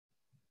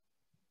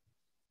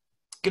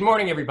Good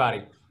morning,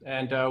 everybody,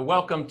 and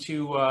welcome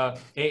to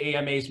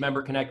AAMA's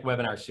Member Connect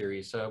webinar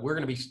series. We're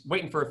going to be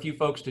waiting for a few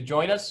folks to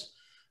join us,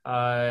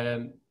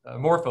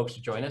 more folks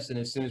to join us, and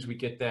as soon as we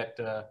get that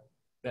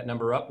that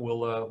number up,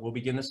 we'll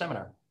begin the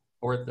seminar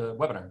or the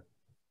webinar.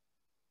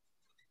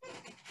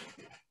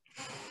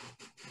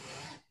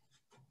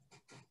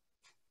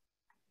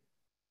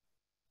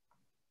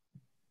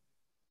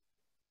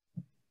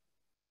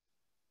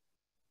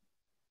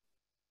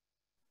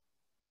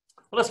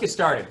 Well, let's get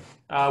started.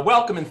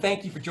 Welcome and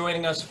thank you for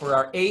joining us for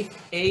our 8th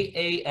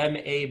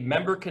AAMA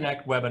Member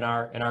Connect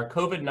webinar and our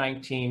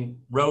COVID-19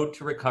 Road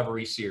to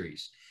Recovery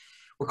series.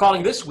 We're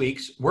calling this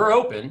week's We're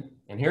Open,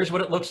 and here's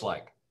what it looks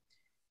like.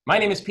 My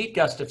name is Pete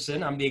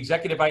Gustafson. I'm the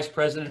Executive Vice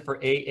President for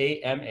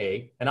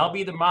AAMA, and I'll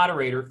be the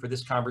moderator for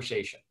this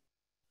conversation.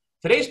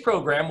 Today's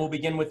program will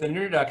begin with an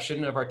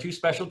introduction of our two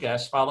special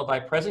guests, followed by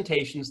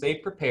presentations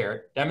they've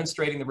prepared,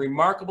 demonstrating the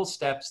remarkable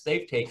steps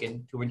they've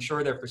taken to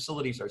ensure their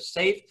facilities are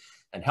safe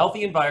and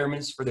healthy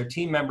environments for their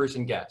team members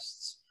and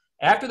guests.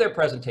 After their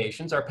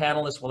presentations, our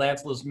panelists will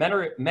answer as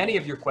many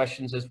of your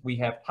questions as we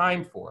have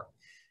time for.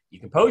 You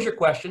can pose your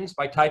questions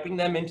by typing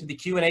them into the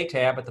Q&A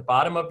tab at the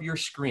bottom of your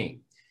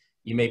screen.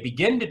 You may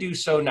begin to do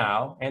so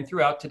now and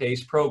throughout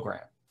today's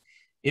program.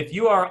 If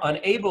we are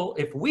unable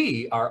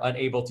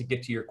to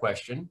get to your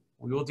question,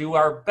 we will do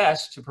our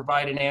best to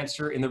provide an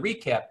answer in the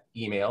recap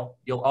email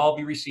you'll all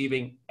be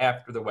receiving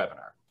after the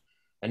webinar.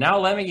 And now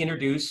let me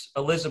introduce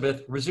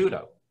Elizabeth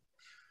Rizzuto.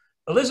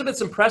 Elizabeth's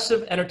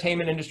impressive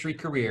entertainment industry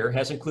career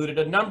has included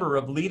a number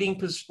of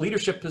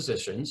leadership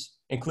positions,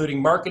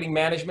 including marketing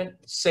management,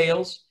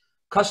 sales,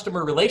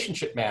 customer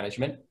relationship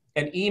management,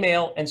 and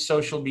email and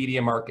social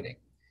media marketing.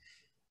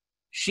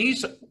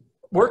 She's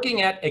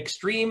working at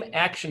Xtreme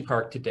Action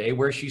Park today,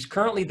 where she's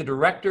currently the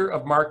Director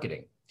of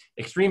Marketing.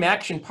 Xtreme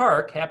Action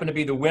Park happened to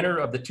be the winner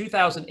of the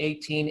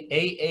 2018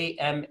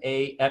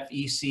 AAMA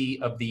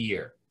FEC of the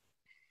Year.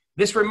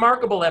 This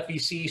remarkable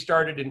FEC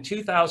started in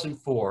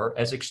 2004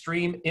 as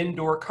Xtreme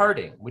Indoor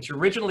Karting, which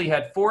originally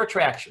had 4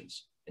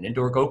 attractions: an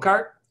indoor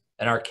go-kart,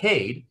 an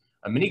arcade,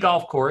 a mini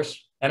golf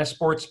course, and a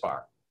sports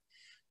bar.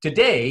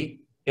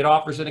 Today, it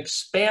offers an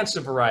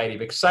expansive variety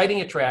of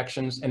exciting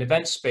attractions and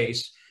event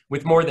space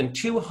with more than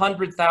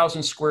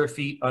 200,000 square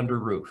feet under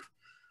roof.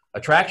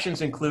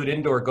 Attractions include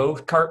indoor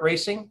go-kart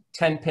racing,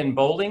 10-pin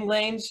bowling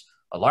lanes,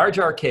 a large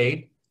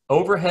arcade,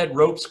 overhead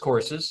ropes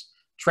courses,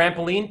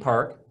 trampoline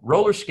park,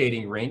 roller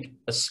skating rink,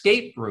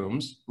 escape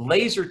rooms,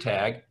 laser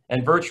tag,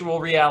 and virtual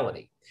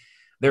reality.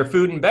 Their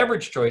food and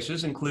beverage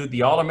choices include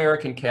the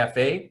All-American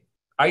Cafe,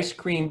 ice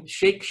cream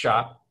shake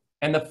shop,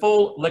 and the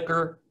full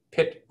liquor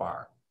pit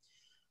bar.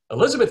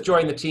 Elizabeth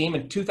joined the team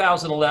in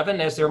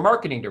 2011 as their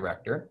marketing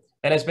director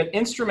and has been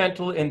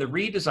instrumental in the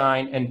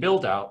redesign and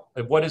build out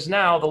of what is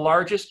now the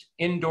largest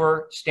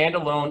indoor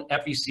standalone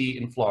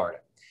FEC in Florida.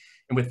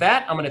 And with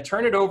that, I'm going to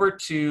turn it over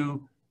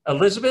to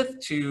Elizabeth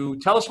to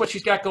tell us what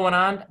she's got going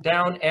on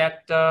down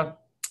at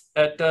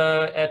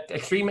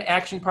Xtreme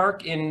Action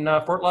Park in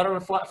Fort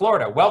Lauderdale,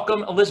 Florida.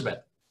 Welcome, Elizabeth.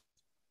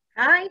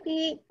 Hi,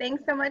 Pete.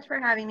 Thanks so much for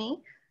having me.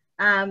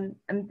 I'm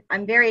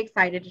very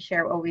excited to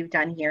share what we've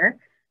done here.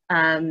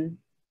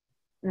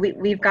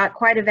 We've got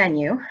quite a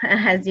venue,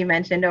 as you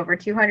mentioned, over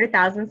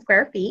 200,000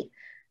 square feet.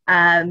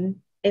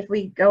 If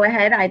we go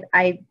ahead,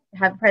 I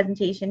have a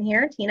presentation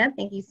here. Tina,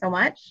 thank you so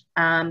much.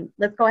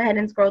 Let's go ahead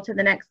and scroll to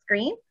the next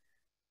screen.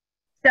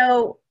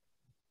 So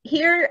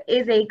here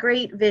is a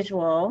great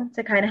visual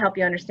to kind of help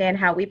you understand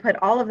how we put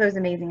all of those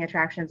amazing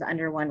attractions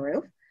under one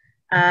roof.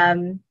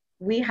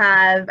 We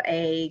have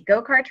a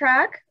go-kart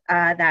track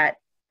that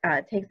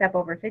takes up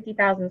over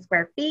 50,000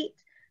 square feet,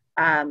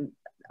 a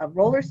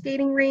roller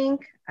skating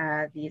rink,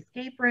 the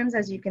escape rooms,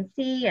 as you can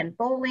see, and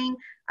bowling,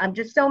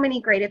 just so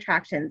many great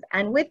attractions.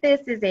 And with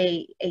this is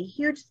a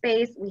huge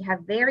space. We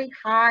have very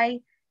high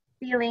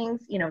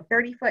ceilings,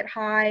 30-foot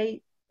high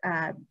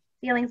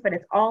ceilings, but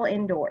it's all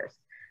indoors.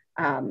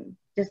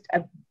 Just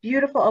a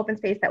beautiful open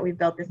space that we've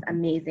built this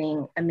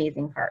amazing,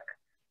 amazing park.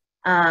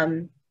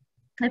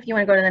 If you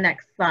want to go to the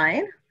next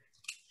slide.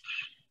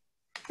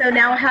 So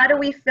now how do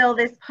we fill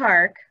this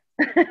park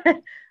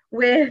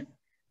with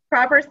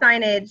proper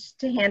signage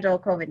to handle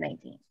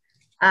COVID-19?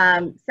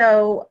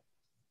 So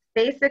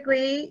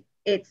basically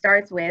it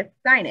starts with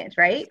signage,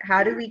 right?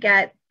 How do we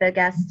get the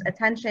guests'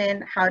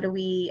 attention? How do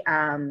we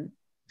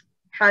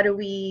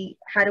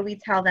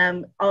tell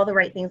them all the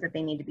right things that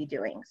they need to be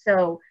doing?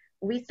 So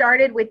we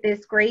started with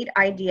this great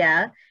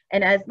idea,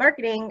 and as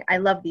marketing, I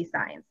love these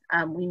signs.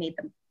 We made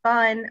them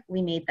fun,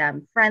 we made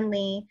them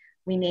friendly,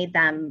 we made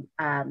them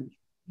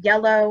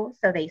yellow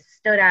so they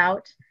stood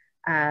out.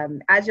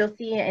 As you'll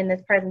see in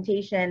this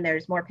presentation,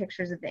 there's more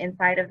pictures of the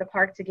inside of the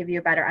park to give you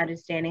a better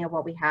understanding of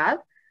what we have.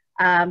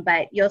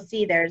 But you'll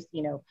see there's,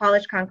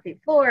 polished concrete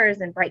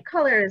floors and bright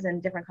colors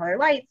and different color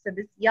lights. So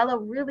this yellow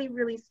really,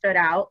 really stood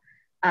out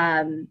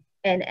and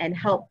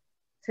helped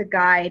to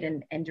guide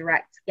and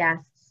direct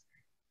guests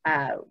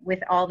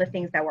with all the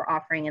things that we're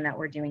offering and that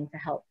we're doing to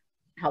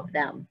help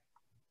them.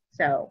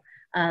 So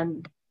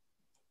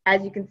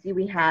as you can see,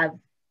 we have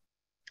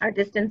our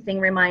distancing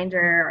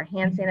reminder, our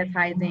hand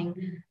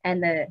sanitizing,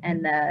 and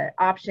the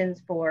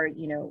options for,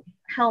 you know,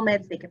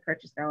 helmets. They could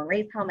purchase their own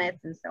race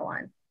helmets and so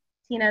on.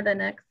 Tina, the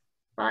next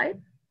slide.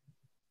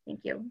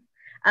 Thank you.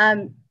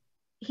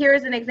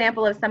 Here's an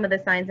example of some of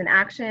the signs in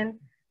action.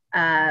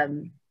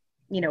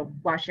 You know,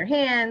 wash your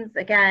hands,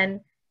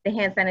 again, the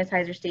hand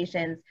sanitizer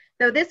stations.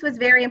 So this was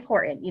very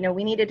important. You know,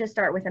 we needed to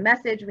start with a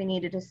message. We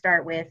needed to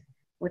start with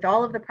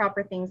all of the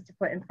proper things to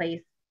put in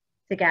place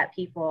to get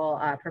people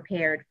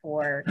prepared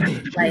for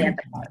play at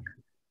the park.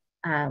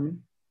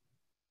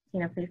 You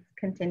know, please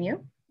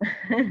continue.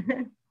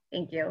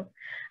 Thank you.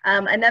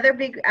 Another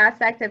big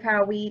aspect of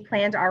how we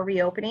planned our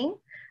reopening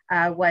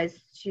was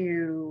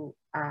to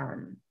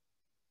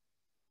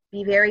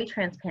be very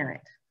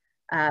transparent.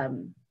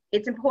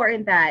 It's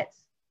important that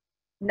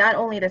not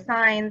only the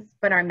signs,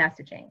 but our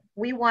messaging.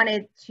 We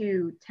wanted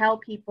to tell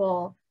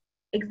people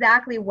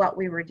exactly what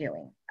we were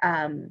doing,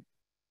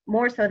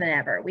 more so than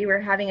ever. We were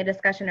having a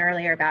discussion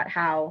earlier about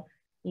how,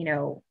 you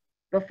know,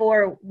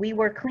 before we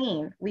were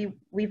clean,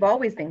 we've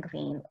always been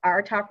clean.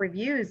 Our top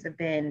reviews have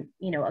been,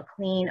 you know, a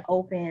clean,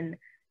 open,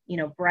 you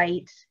know,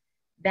 bright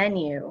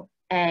venue.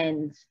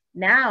 And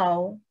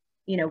now,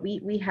 you know,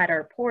 we had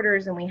our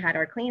porters and we had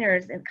our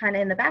cleaners and kind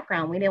of in the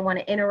background. We didn't want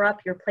to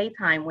interrupt your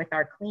playtime with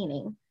our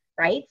cleaning,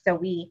 right? So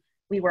we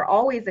were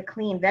always a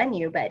clean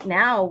venue, but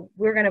now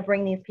we're going to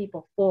bring these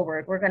people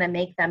forward. We're going to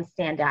make them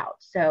stand out.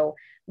 So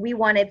we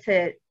wanted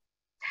to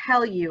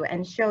tell you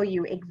and show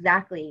you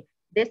exactly,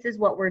 this is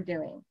what we're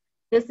doing.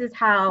 This is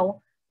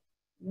how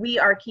we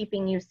are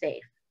keeping you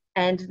safe.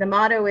 And the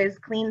motto is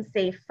clean,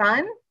 safe,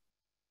 fun.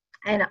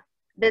 And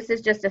this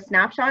is just a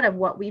snapshot of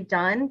what we've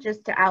done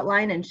just to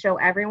outline and show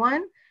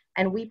everyone.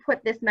 And we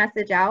put this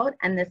message out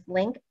and this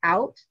link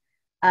out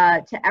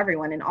to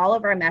everyone in all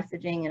of our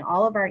messaging and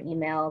all of our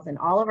emails and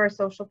all of our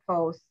social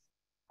posts.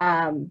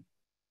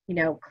 You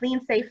know,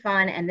 clean, safe,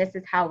 fun, and this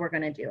is how we're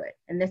going to do it.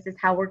 And this is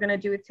how we're going to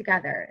do it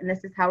together. And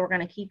this is how we're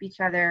going to keep each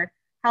other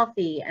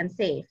healthy and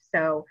safe.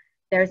 So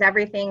there's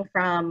everything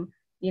from,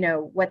 you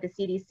know, what the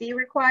CDC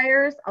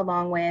requires,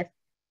 along with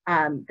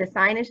the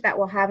signage that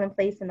we'll have in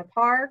place in the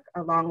park,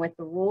 along with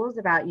the rules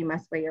about you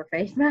must wear your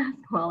face mask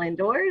while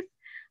indoors.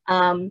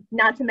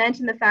 Not to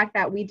mention the fact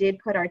that we did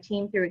put our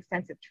team through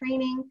extensive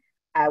training.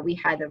 We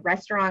had the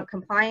restaurant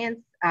compliance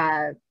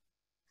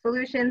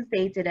solutions.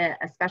 They did a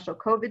special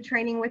COVID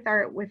training with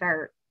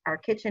our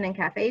kitchen and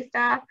cafe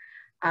staff.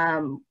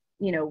 You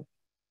know,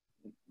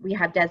 we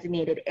have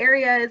designated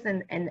areas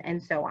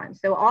and so on.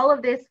 So all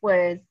of this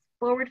was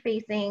forward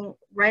facing,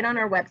 right on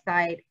our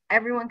website.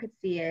 Everyone could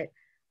see it,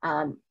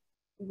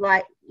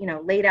 like, you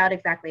know, laid out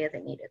exactly as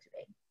it needed to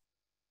be.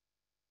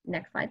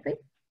 Next slide, please.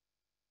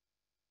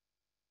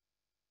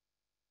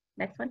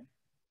 Next one.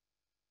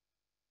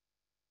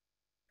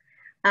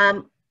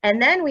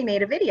 And then we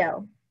made a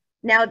video.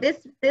 Now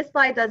this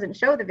slide doesn't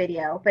show the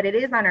video, but it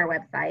is on our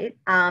website.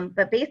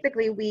 But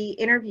basically we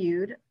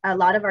interviewed a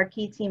lot of our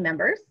key team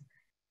members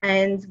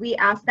and we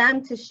asked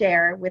them to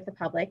share with the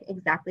public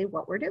exactly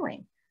what we're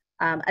doing.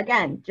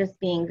 Again, just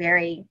being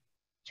very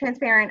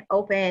transparent,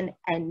 open,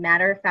 and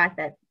matter of fact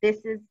that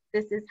this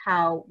is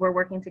how we're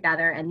working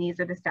together and these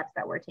are the steps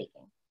that we're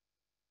taking.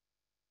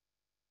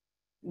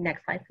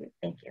 Next slide, please.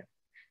 Thank you.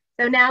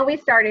 So now we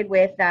started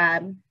with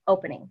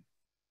opening.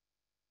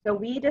 So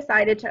we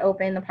decided to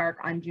open the park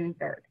on June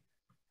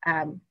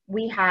 3rd.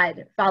 We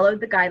had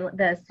followed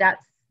the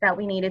steps that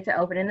we needed to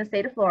open in the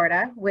state of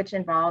Florida, which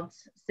involved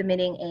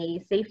submitting a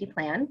safety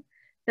plan.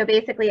 So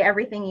basically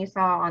everything you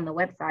saw on the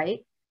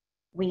website,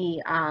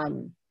 we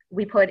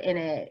put in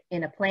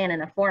a plan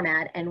and a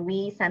format, and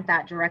we sent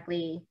that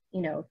directly,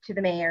 you know, to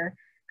the mayor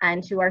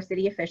and to our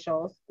city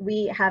officials.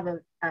 We have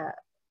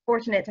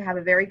fortunate to have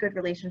a very good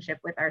relationship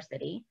with our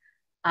city,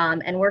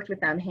 and worked with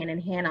them hand in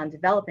hand on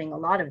developing a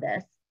lot of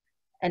this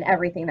and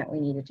everything that we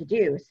needed to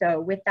do. So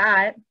with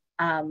that,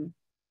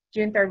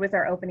 June 3rd was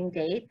our opening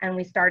date, and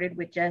we started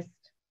with just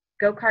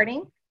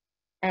go-karting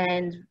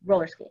and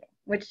roller skating,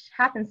 which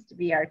happens to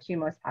be our two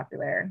most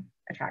popular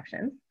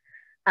attractions.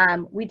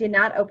 We did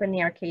not open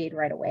the arcade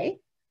right away.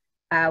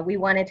 We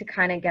wanted to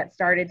kind of get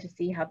started to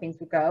see how things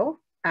would go.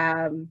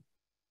 And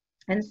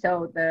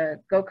so the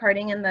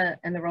go-karting and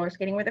the roller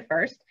skating were the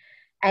first.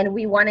 And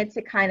we wanted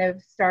to kind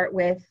of start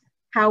with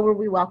how were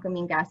we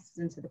welcoming guests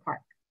into the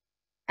park?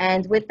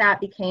 And with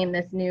that became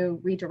this new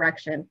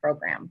redirection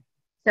program.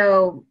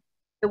 So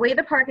the way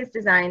the park is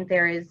designed,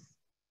 there is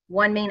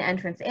one main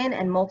entrance in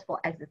and multiple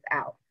exits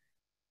out.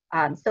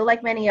 So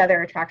like many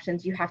other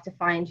attractions, you have to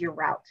find your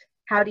route.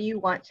 How do you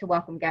want to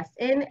welcome guests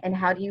in and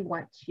how do you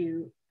want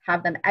to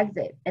have them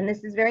exit? And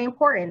this is very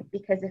important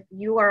because if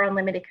you are on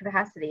limited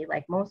capacity,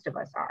 like most of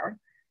us are,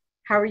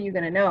 how are you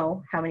going to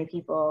know how many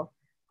people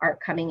are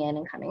coming in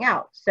and coming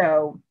out?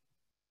 So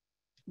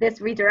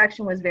this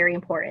redirection was very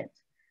important.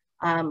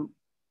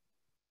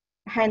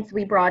 Hence,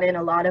 we brought in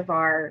a lot of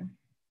our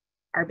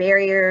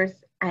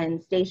barriers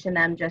and stationed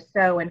them just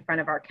so in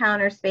front of our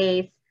counter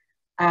space.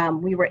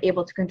 We were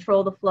able to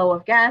control the flow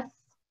of guests.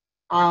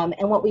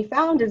 And what we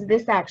found is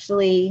this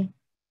actually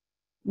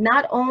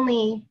not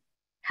only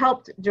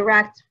helped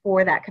direct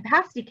for that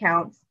capacity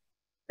counts,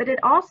 but it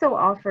also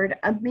offered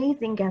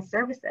amazing guest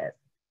services.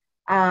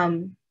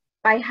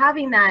 By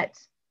having that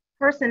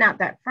person out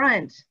that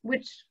front,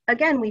 which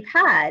again, we've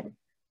had,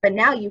 but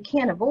now you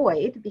can't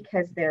avoid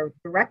because they're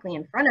directly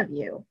in front of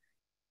you.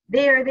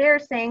 They're there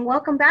saying,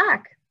 welcome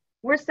back.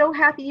 We're so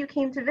happy you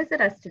came to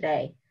visit us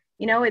today.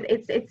 You know,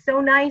 it's so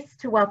nice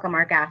to welcome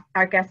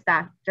our guest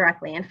staff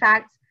directly. In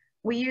fact,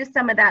 we used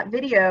some of that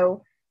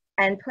video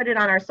and put it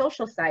on our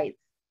social sites.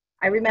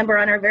 I remember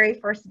on our very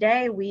first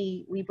day,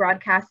 we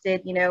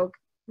broadcasted, you know,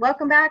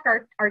 welcome back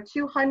our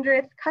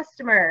 200th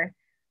customer,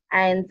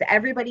 and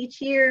everybody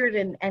cheered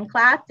and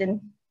clapped, and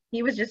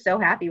he was just so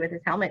happy with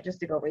his helmet just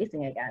to go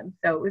racing again.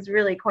 So it was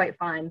really quite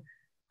fun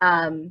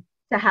to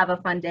have a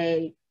fun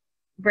day,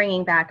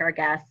 bringing back our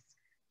guests,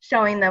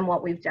 showing them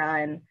what we've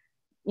done,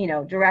 you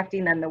know,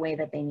 directing them the way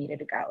that they needed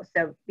to go.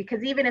 So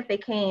because even if they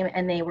came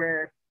and they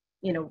were,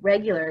 you know,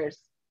 regulars,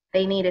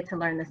 they needed to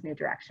learn this new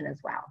direction as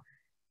well.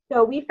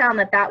 So we found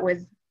that that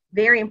was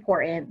very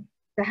important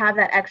to have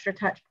that extra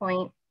touch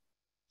point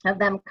of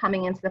them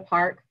coming into the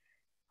park.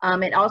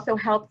 It also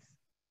helps,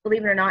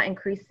 believe it or not,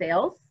 increase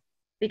sales,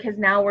 because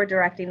now we're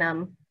directing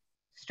them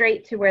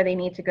straight to where they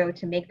need to go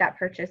to make that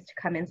purchase to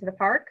come into the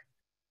park,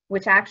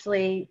 which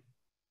actually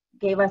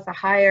gave us a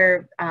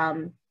higher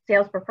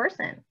sales per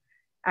person,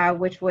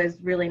 which was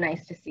really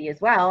nice to see as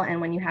well.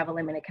 And when you have a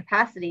limited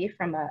capacity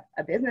from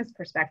a business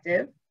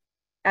perspective,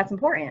 that's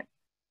important.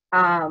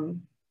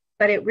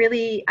 But it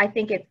really, I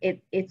think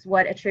it's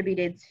what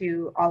attributed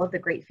to all of the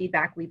great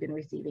feedback we've been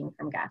receiving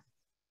from guests.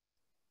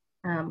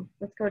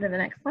 Let's go to the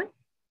next one.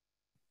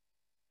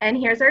 And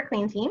here's our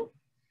clean team.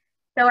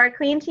 So our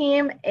clean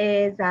team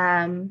is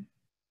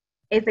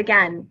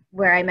again,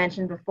 where I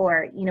mentioned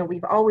before, you know,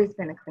 we've always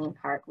been a clean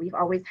park. We've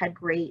always had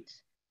great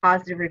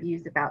positive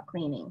reviews about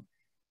cleaning.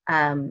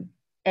 And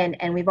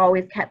we've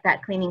always kept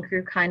that cleaning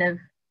crew kind of,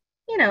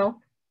 you know,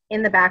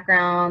 in the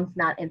background,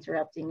 not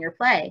interrupting your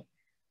play.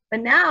 But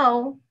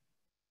now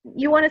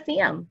you want to see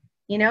them,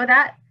 you know,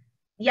 that,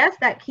 yes,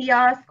 that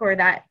kiosk or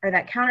that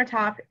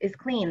countertop is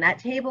clean. That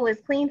table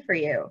is clean for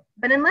you.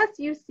 But unless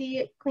you see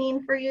it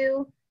clean for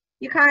you,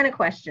 you kind of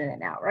question it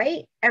now,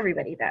 right?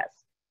 Everybody does.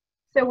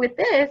 So with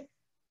this,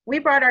 we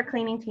brought our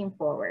cleaning team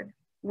forward.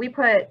 We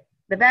put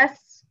the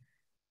vests,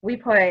 we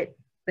put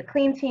the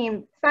clean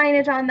team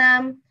signage on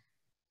them,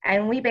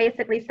 and we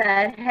basically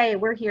said, hey,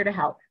 we're here to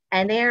help.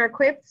 And they are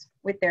equipped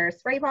with their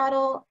spray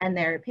bottle and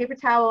their paper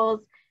towels,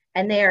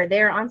 and they are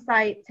there on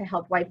site to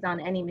help wipe down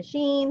any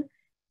machine,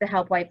 to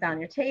help wipe down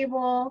your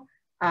table,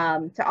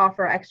 to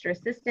offer extra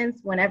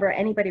assistance whenever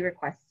anybody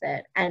requests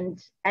it.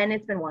 And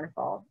it's been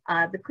wonderful.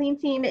 The clean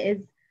team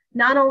is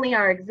not only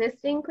our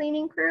existing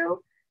cleaning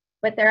crew,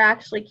 but they're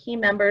actually key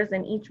members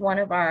in each one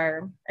of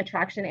our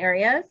attraction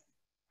areas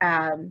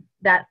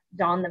that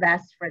don the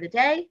vest for the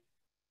day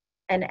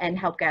and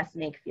help guests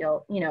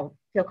feel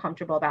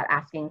comfortable about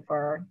asking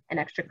for an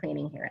extra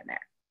cleaning here and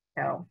there.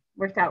 So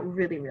works out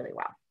really, really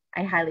well.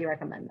 I highly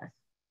recommend this.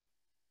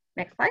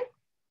 Next slide.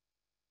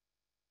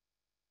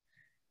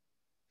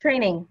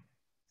 Training.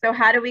 So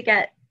how do we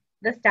get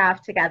the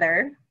staff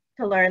together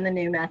to learn the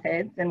new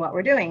methods and what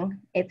we're doing?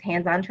 It's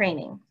hands-on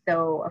training.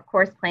 So of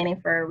course, planning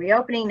for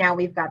reopening. Now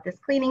we've got this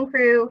cleaning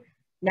crew.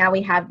 Now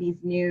we have these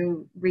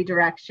new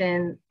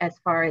redirection as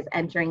far as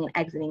entering and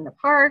exiting the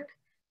park.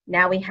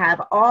 Now we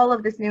have all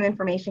of this new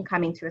information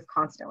coming to us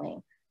constantly.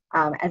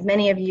 As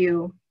many of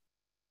you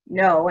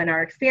know and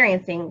are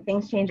experiencing,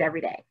 things change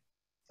every day.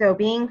 So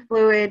being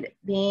fluid,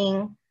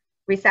 being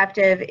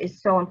receptive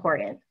is so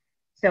important.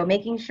 So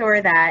making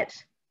sure that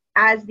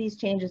as these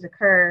changes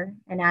occur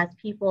and as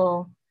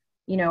people,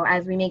 you know,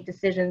 as we make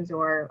decisions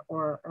or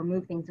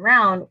move things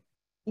around,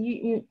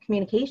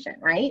 communication,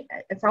 right?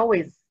 It's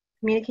always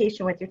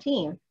communication with your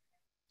team.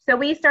 So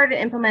we started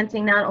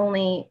implementing not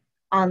only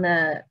on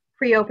the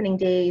pre-opening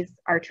days,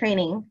 our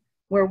training,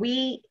 where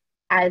we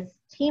as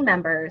team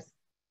members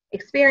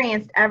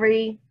experienced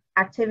every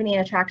activity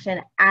and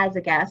attraction as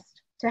a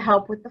guest to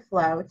help with the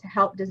flow, to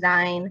help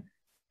design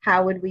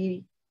how would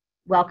we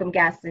welcome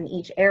guests in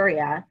each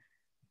area,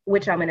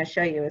 which I'm going to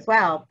show you as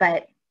well.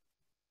 But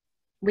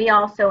we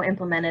also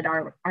implemented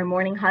our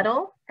morning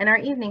huddle and our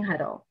evening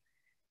huddle.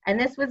 And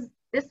this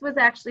was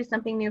actually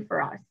something new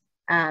for us.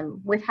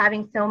 With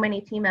having so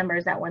many team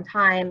members at one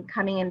time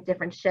coming in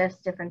different shifts,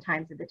 different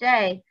times of the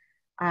day,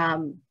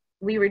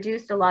 we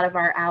reduced a lot of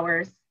our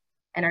hours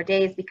and our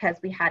days because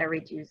we had a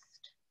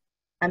reduced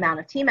amount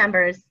of team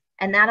members,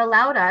 and that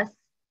allowed us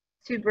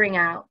to bring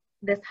out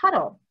this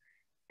huddle.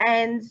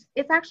 And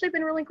it's actually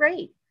been really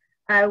great.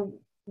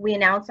 We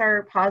announce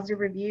our positive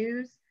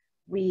reviews.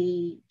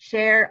 We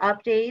share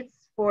updates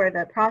for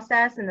the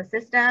process and the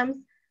systems.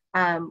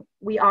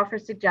 We offer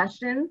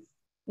suggestions.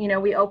 You know,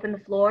 we open the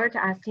floor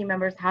to ask team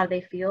members how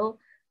they feel.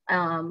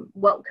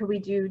 What could we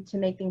do to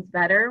make things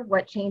better?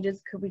 What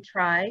changes could we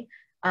try?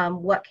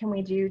 What can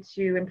we do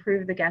to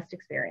improve the guest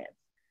experience?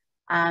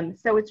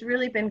 So it's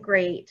really been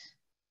great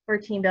for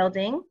team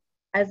building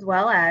as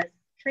well as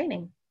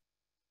training.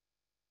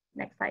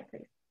 Next slide,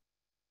 please.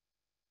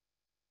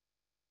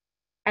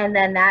 And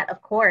then that,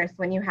 of course,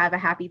 when you have a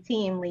happy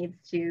team, leads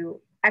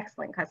to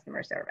excellent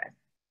customer service.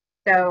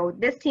 So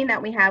this team that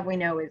we have, we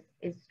know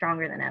is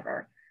stronger than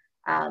ever.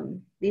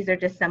 These are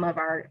just some of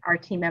our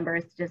team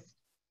members just,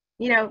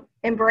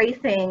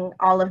 embracing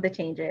all of the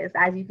changes.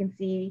 As you can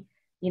see,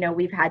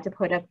 we've had to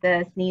put up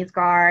the sneeze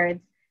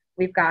guards.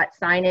 We've got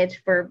signage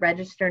for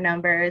register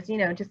numbers,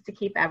 just to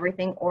keep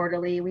everything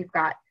orderly. We've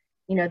got,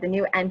 the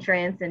new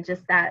entrance and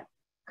just that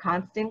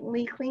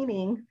constantly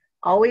cleaning.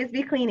 Always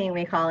be cleaning,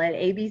 we call it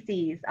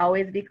ABCs,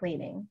 always be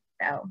cleaning.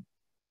 So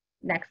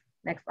next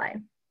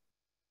slide.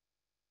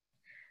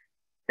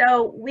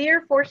 So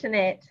we're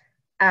fortunate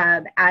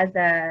as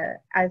a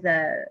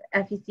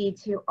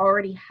FEC to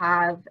already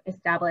have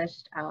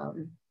established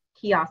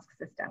kiosk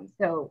systems.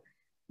 So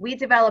we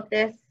developed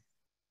this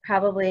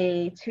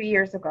probably 2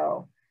 years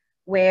ago,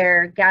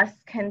 where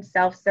guests can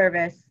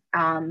self-service,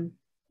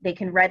 they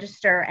can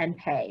register and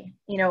pay.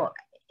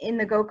 In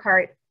the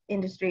go-kart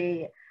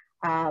industry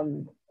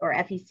or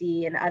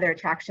FEC and other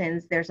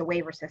attractions, there's a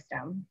waiver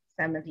system.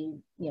 Some of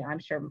you, I'm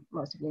sure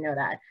most of you know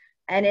that.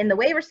 And in the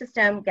waiver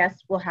system,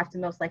 guests will have to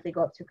most likely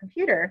go up to a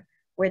computer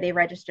where they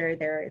register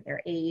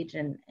their age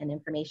and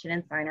information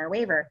and sign our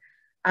waiver.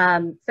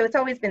 So it's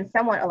always been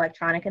somewhat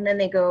electronic, and then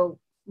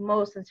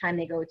most of the time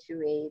they go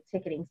to a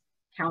ticketing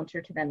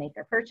counter to then make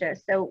their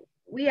purchase. So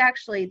we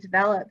actually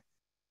developed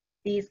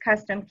these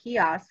custom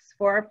kiosks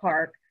for our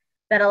park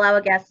that allow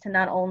a guest to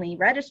not only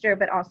register,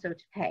 but also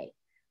to pay.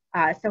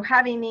 So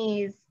having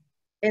these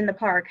in the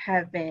park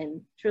have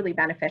been truly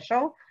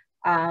beneficial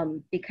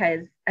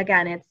because,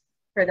 again, it's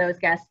for those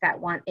guests that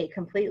want a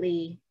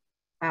completely,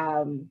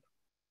 touchless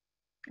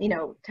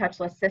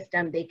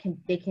system.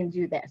 They can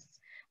do this.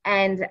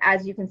 And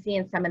as you can see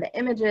in some of the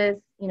images,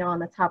 on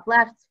the top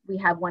left, we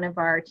have one of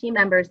our team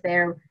members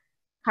there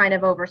kind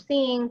of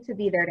overseeing to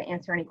be there to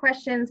answer any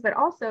questions, but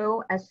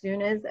also as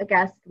soon as a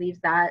guest leaves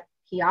that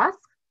kiosk,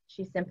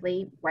 she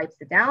simply wipes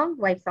it down,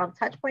 wipes all the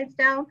touch points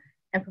down,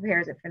 and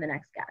prepares it for the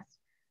next guest.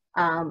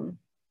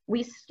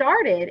 We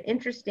started,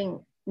 interesting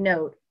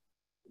note,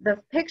 the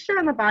picture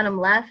on the bottom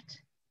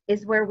left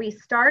is where we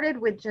started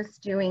with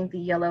just doing the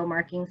yellow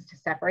markings to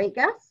separate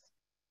guests.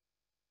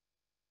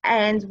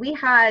 And we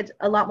had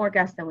a lot more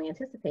guests than we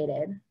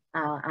anticipated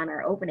on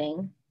our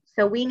opening.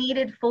 So we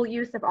needed full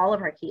use of all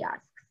of our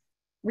kiosks.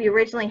 We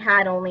originally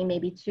had only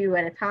maybe 2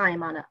 at a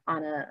time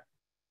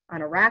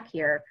on a rack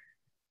here.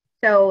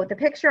 So the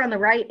picture on the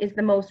right is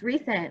the most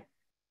recent,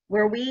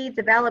 where we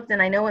developed,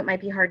 and I know it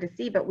might be hard to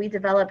see, but we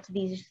developed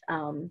these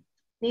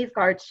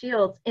guard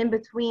shields in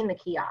between the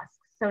kiosks.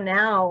 So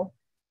now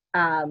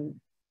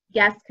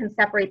guests can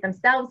separate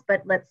themselves,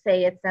 but let's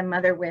say it's a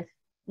mother with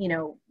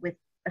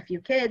a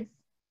few kids,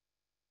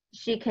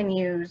 she can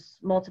use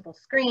multiple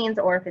screens,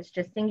 or if it's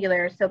just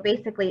singular. So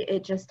basically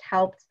it just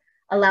helped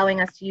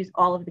allowing us to use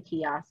all of the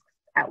kiosks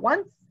at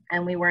once,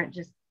 and we weren't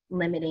just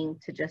limiting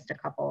to just a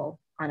couple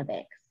on a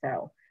bank.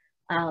 So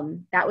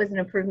that was an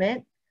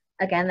improvement,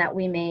 again, that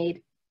we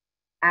made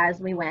as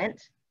we went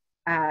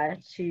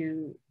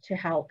to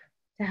help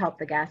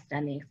the guest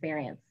and the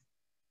experience.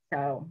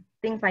 So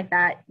things like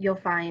that you'll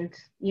find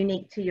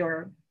unique to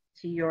your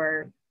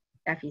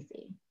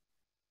FEC.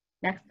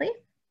 Next, please.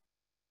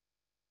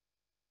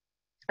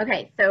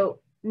 Okay, so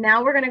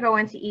now we're going to go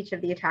into each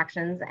of the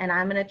attractions, and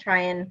I'm going to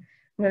try and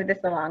move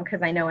this along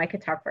because I know I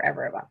could talk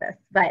forever about this.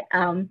 But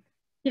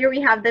here we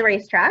have the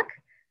racetrack,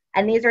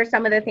 and these are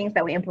some of the things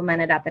that we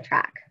implemented at the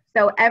track.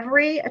 So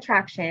every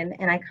attraction,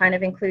 and I kind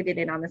of included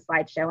it on the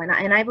slideshow,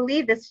 and I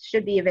believe this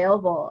should be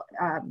available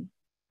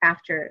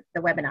after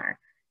the webinar.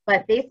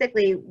 But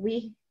basically,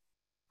 we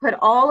put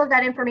all of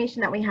that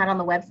information that we had on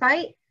the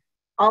website,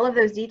 all of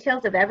those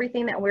details of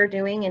everything that we're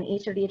doing in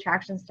each of the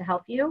attractions to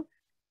help you.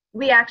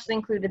 We actually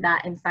included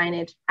that in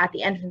signage at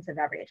the entrance of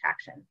every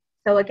attraction.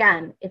 So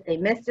again, if they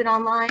missed it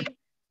online,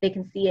 they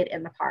can see it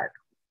in the park.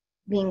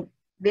 Being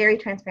very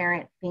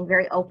transparent, being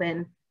very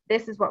open,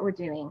 this is what we're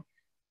doing.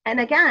 And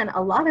again,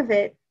 a lot of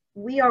it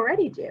we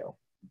already do,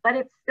 but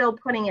it's still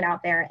putting it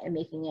out there and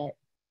making it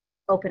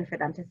open for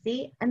them to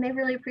see, and they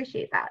really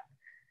appreciate that.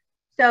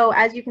 So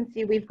as you can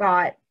see,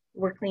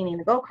 we're cleaning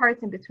the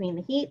go-karts in between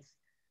the heats.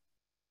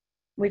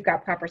 We've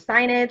got proper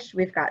signage.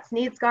 We've got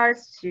sneeze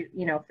guards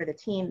for the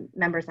team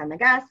members and the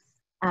guests.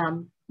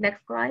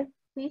 Next slide,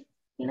 please,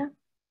 Tina.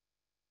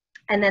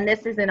 And then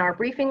this is in our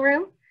briefing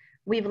room.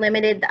 We've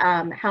limited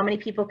how many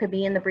people could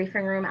be in the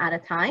briefing room at a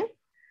time,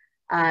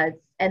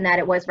 and that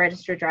it was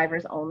registered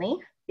drivers only,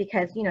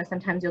 because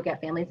sometimes you'll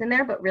get families in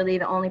there, but really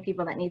the only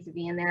people that need to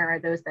be in there are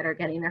those that are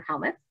getting their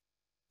helmets.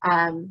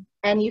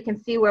 And you can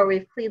see where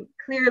we've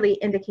clearly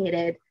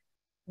indicated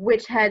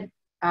which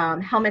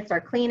helmets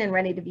are clean and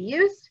ready to be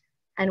used,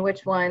 and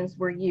which ones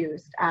were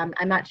used. I'm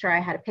not sure I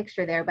had a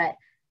picture there, but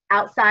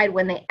outside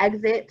when they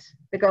exit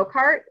the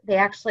go-kart, they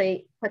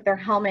actually put their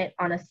helmet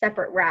on a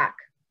separate rack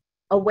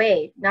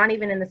away, not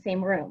even in the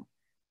same room,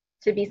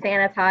 to be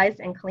sanitized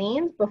and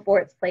cleaned before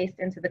it's placed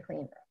into the clean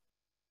room.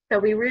 So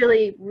we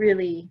really,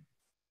 really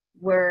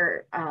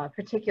were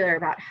particular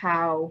about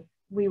how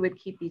we would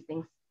keep these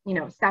things,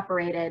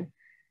 separated.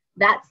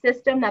 That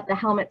system that the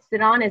helmets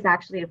sit on is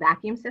actually a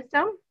vacuum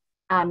system.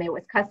 It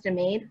was custom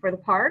made for the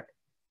park,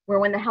 where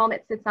when the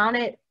helmet sits on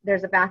it,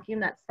 there's a vacuum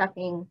that's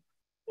sucking,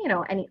 you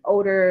know, any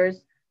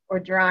odors or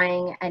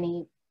drying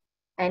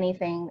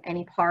anything,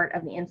 any part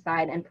of the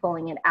inside and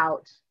pulling it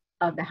out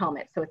of the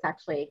helmet. So it's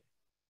actually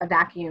a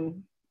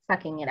vacuum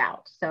sucking it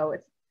out. So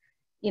it's,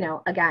 you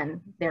know,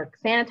 again, they're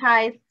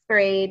sanitized,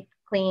 sprayed,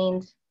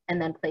 cleaned,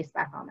 and then placed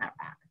back on that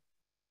rack.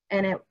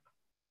 And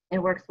it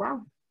works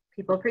well.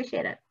 People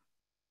appreciate it.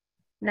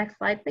 Next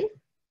slide, please.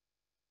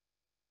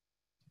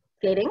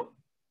 Skating,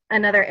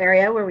 another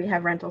area where we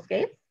have rental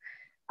skates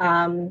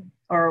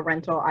or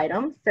rental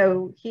items.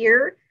 So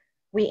here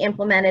we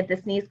implemented the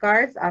sneeze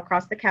guards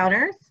across the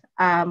counters.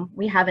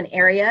 We have an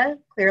area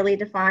clearly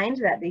defined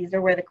that these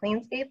are where the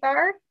clean skates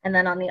are. And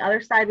then on the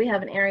other side, we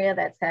have an area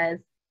that says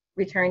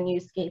return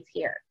used skates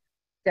here.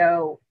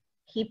 So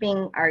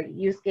keeping our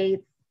used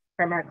skates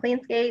from our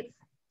clean skates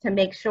to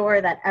make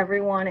sure that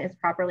everyone is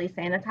properly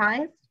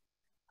sanitized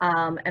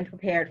and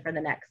prepared for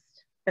the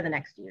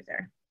next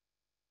user.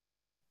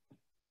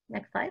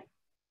 Next slide.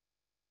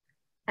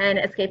 And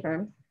escape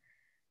rooms.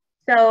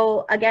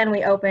 So again,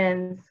 we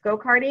opened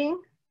go-karting,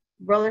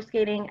 roller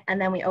skating,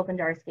 and then we opened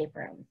our escape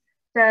rooms.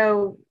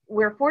 So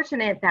we're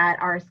fortunate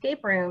that our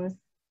escape rooms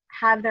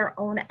have their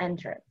own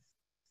entrance.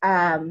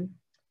 And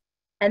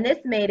this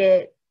made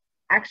it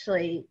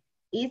actually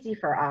easy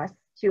for us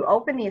to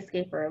open the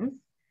escape rooms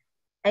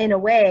in a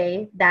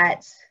way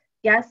that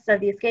guests of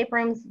the escape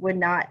rooms would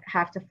not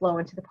have to flow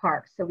into the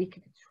park. So we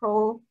could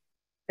control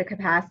the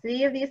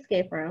capacity of the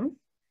escape rooms,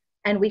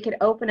 and we could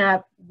open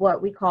up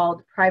what we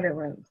called private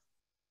rooms.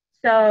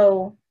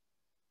 So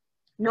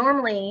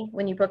normally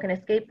when you book an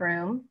escape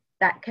room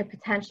that could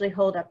potentially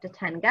hold up to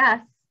 10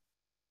 guests,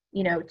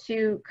 you know,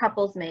 2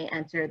 couples may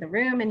enter the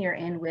room and you're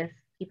in with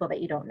people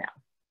that you don't know.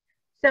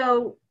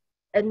 So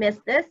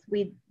amidst this,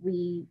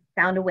 we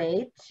found a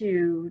way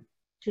to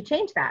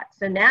change that.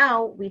 So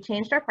now we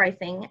changed our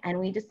pricing and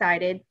we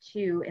decided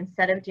to,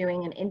 instead of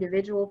doing an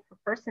individual per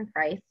person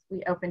price,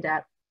 we opened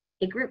up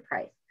a group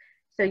price.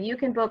 So you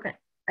can book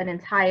an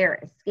entire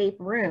escape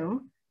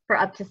room for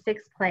up to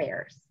 6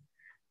 players.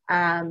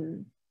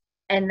 And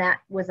that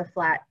was a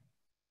flat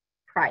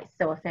price.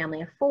 So a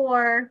family of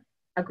 4,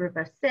 a group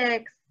of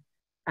 6,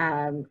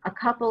 a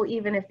couple,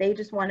 even if they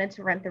just wanted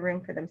to rent the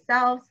room for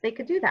themselves, they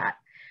could do that.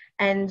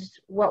 And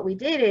what we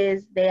did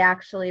is they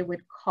actually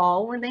would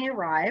call when they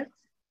arrived,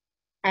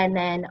 and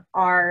then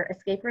our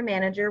escape room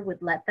manager would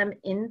let them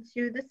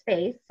into the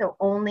space. So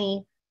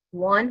only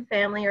one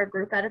family or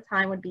group at a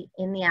time would be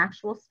in the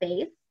actual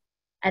space,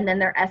 and then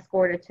they're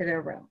escorted to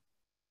their room.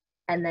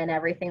 And then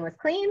everything was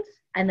cleaned,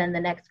 and then the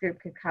next group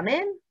could come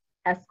in,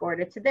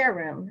 escorted to their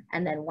room.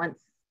 And then once,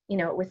 you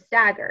know, it was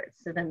staggered.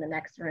 So then the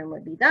next room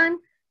would be done,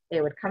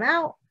 they would come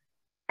out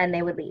and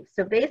they would leave.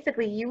 So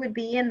basically you would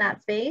be in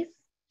that space,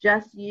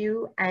 just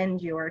you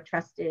and your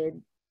trusted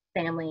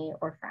family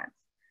or friends.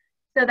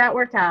 So that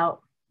worked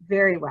out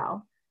very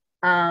well.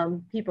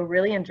 People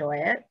really enjoy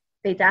it.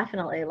 They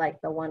definitely like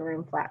the 1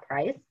 room flat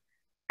price.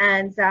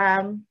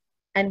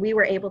 And we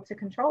were able to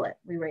control it.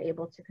 We were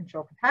able to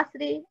control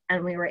capacity,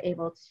 and we were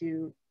able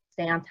to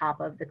stay on top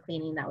of the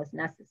cleaning that was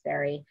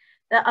necessary,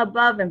 the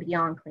above and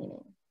beyond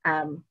cleaning.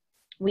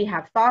 We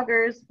have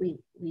foggers. We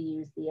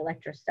use the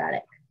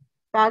electrostatic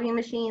fogging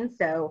machine.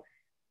 So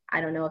I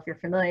don't know if you're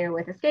familiar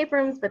with escape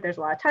rooms, but there's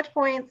a lot of touch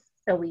points.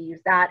 So we use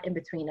that in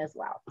between as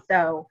well.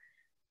 So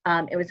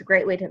it was a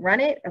great way to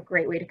run it, a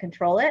great way to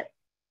control it.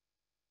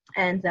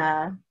 And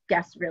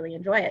guests really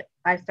enjoy it.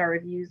 5-star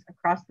reviews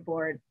across the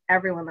board.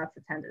 Everyone that's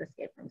attended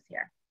escape rooms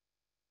here.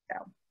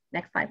 So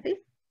next slide, please.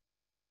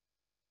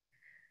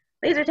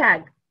 Laser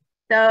tag.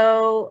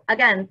 So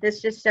again,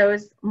 this just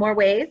shows more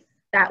ways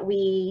that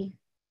we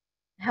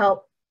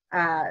help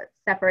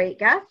separate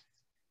guests.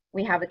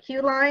 We have a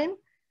queue line,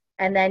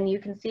 and then you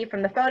can see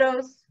from the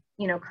photos,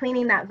 you know,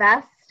 cleaning that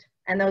vest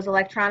and those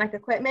electronic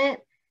equipment.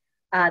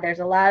 There's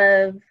a lot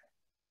of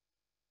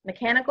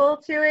mechanical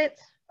to it,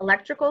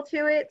 electrical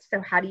to it.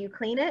 So how do you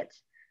clean it?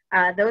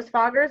 Those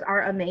foggers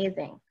are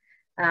amazing.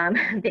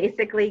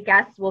 Basically,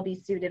 guests will be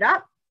suited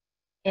up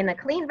in a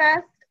clean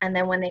vest, and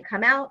then when they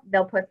come out,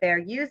 they'll put their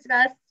used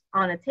vest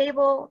on a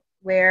table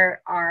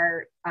where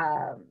our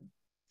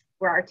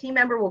team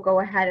member will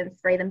go ahead and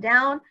spray them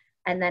down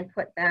and then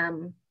put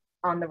them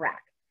on the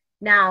rack.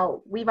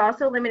 Now, we've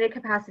also limited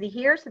capacity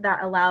here, so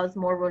that allows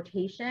more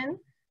rotation,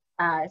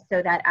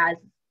 so that as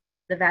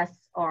the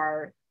vests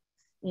are,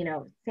 you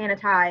know,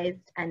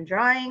 sanitized and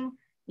drying,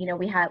 you know,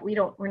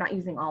 we're not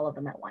using all of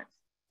them at once.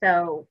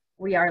 So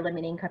we are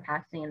limiting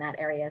capacity in that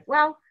area as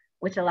well,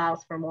 which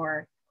allows for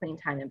more clean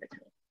time in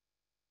between.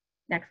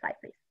 Next slide,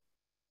 please.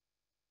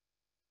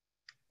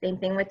 Same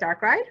thing with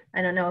dark ride.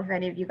 I don't know if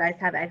any of you guys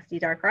have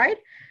XD dark ride,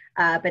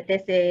 but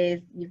this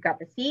is, you've got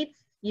the seats,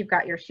 you've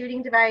got your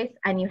shooting device,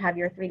 and you have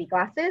your 3D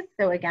glasses.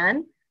 So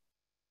again,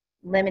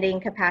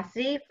 limiting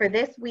capacity. For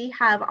this, we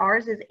have,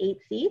 ours is 8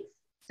 seats.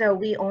 So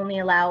we only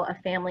allow a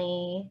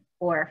family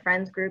or a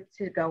friends group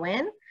to go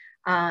in.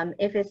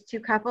 If it's two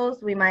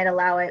couples, we might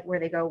allow it where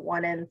they go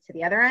one end to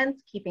the other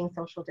end, keeping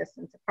social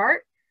distance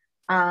apart.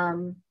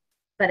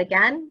 But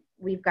again,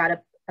 we've got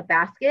a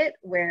basket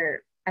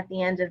where at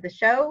the end of the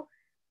show,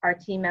 our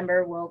team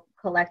member will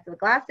collect the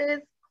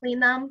glasses, clean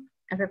them,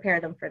 and prepare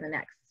them for the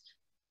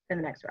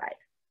next ride.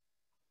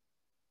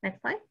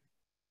 Next slide.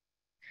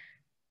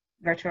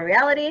 Virtual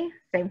reality,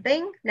 same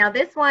thing. Now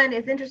this one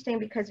is interesting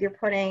because you're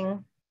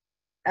putting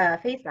a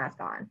face mask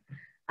on.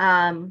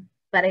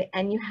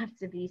 And you have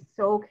to be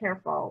so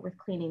careful with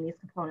cleaning these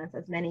components,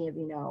 as many of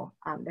you know.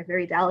 They're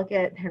very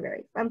delicate, they're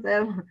very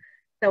expensive.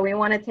 So we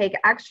want to take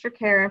extra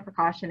care and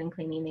precaution in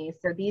cleaning these.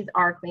 So these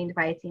are cleaned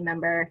by a team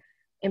member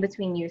in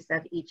between use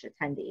of each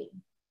attendee.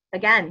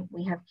 Again,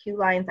 we have queue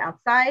lines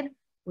outside.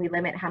 We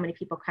limit how many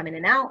people come in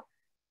and out.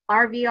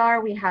 Our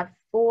VR, we have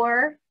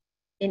 4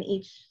 in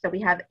each, so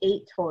we have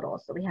 8 total.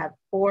 So we have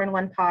 4 in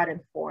one pod and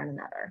 4 in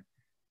another.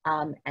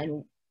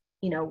 And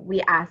you know,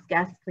 we ask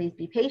guests, please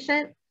be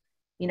patient.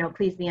 You know,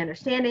 please be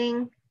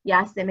understanding.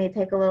 Yes, it may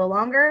take a little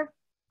longer,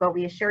 but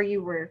we assure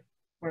you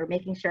we're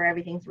making sure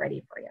everything's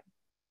ready for you.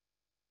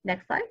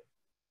 Next slide.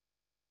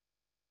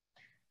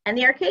 And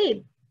the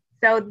arcade.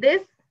 So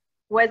this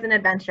was an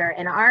adventure,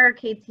 and our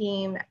arcade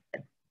team,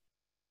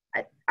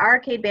 our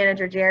arcade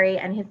manager Jerry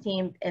and his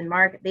team and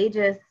Mark,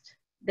 they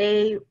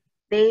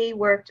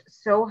worked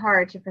so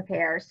hard to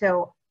prepare.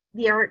 So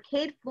the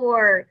arcade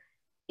floor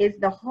is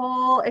the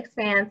whole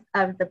expanse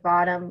of the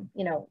bottom,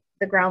 you know,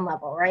 the ground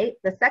level, right?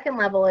 The second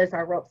level is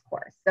our ropes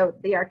course. So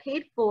the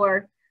arcade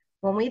floor,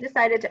 when we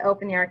decided to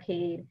open the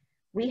arcade,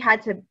 we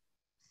had to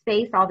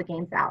space all the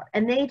games out,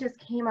 and they just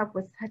came up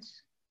with such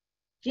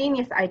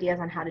genius ideas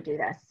on how to do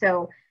this.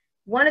 So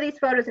one of these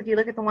photos, if you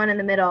look at the one in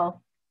the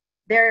middle,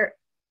 they're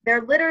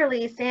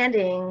literally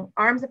standing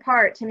arms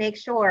apart to make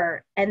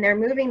sure, and they're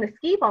moving the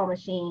skee ball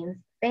machines,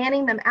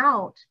 fanning them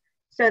out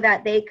so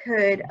that they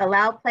could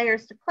allow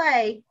players to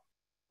play,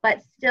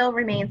 but still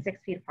remain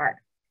 6 feet apart.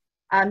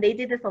 They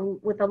did this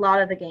with a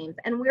lot of the games,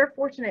 and we're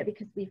fortunate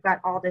because we've got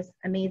all this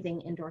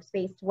amazing indoor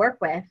space to work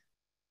with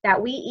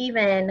that we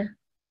even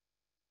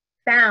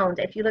found,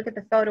 if you look at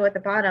the photo at the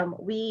bottom,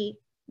 we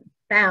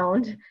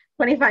found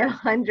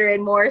 2,500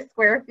 more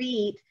square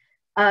feet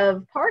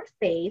of park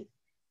space,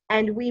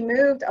 and we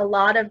moved a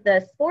lot of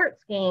the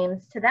sports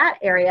games to that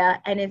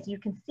area, and as you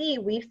can see,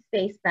 we've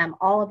spaced them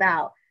all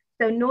about.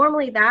 So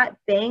normally that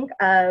bank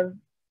of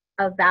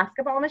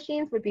basketball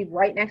machines would be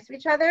right next to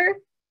each other.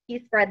 He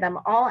spread them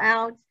all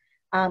out,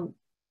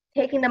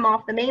 taking them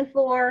off the main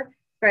floor,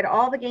 spread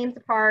all the games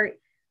apart.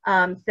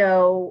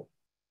 So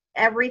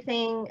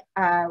everything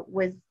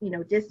was, you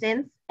know,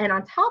 distance. And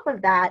on top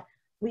of that,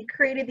 we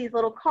created these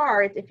little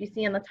cards. If you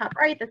see on the top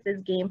right, that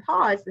says game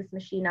pause, this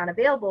machine not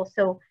available.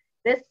 So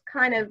this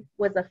kind of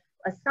was a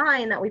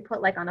sign that we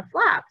put like on a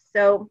flap.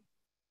 So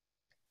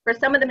for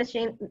some of the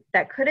machines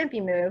that couldn't be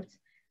moved,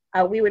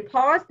 we would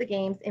pause the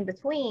games in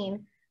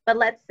between. But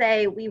let's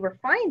say we were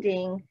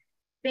finding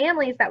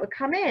families that would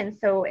come in.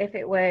 So if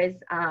it was,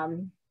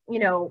 you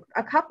know,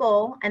 a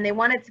couple and they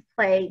wanted to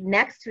play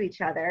next to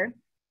each other,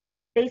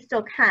 they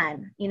still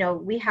can. You know,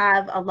 we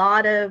have a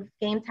lot of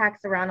game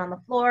techs around on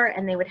the floor,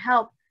 and they would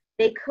help.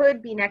 They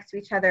could be next to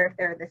each other if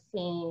they're the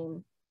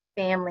same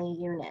family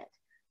unit,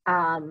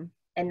 and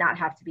not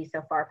have to be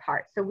so far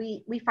apart. So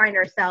we find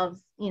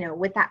ourselves, you know,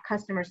 with that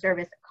customer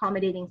service,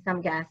 accommodating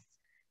some guests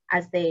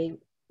as they,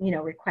 you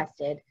know,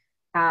 requested,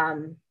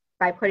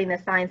 by putting the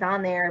signs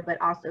on there, but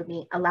also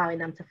allowing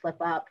them to flip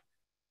up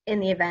in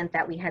the event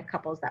that we had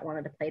couples that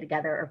wanted to play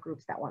together or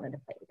groups that wanted to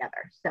play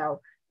together.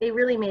 So they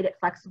really made it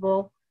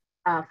flexible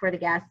for the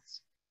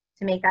guests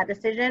to make that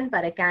decision,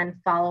 but again,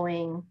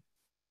 following,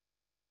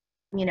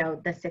 you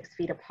know, the 6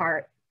 feet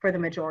apart for the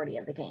majority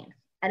of the games.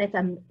 And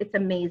it's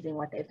amazing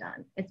what they've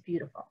done. It's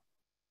beautiful.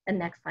 And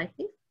next slide,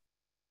 please.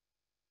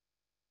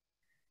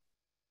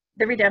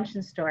 The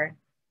redemption store.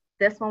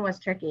 This one was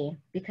tricky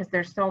because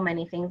there's so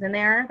many things in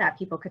there that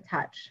people could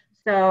touch.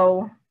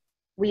 So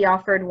we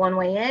offered one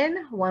way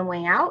in, one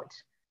way out.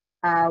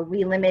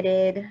 We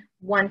limited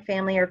one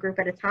family or group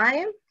at a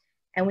time,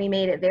 and we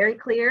made it very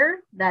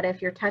clear that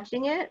if you're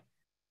touching it,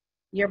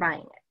 you're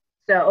buying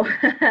it. So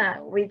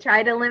we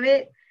try to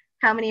limit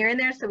how many are in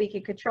there so we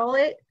could control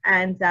it.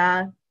 And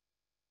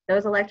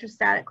those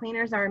electrostatic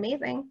cleaners are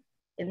amazing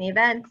in the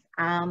event.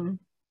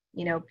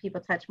 You know, people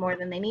touch more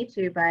than they need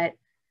to, but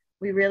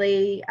we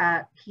really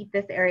keep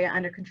this area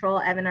under control.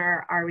 Evan,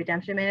 our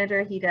redemption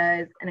manager, he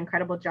does an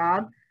incredible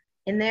job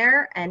in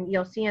there, and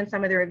you'll see in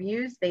some of the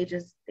reviews, they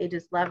just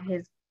love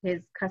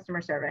his customer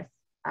service.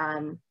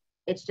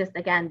 It's just,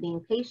 again, being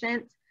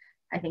patient.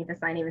 I think the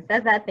sign even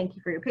says that, thank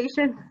you for your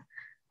patience.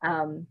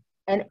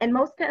 And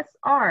most guests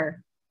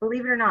are,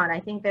 believe it or not. I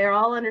think they're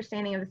all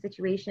understanding of the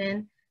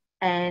situation,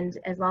 and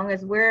as long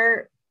as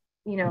we're,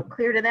 you know,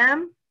 clear to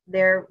them,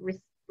 they're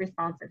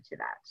responsive to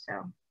that.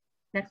 So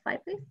next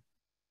slide, please.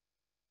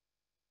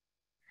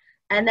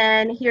 And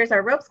then here's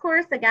our ropes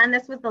course. Again,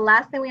 this was the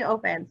last thing we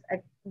opened.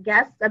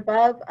 Guests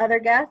above other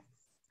guests,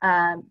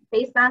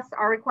 face masks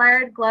are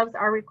required, gloves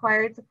are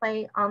required to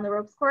play on the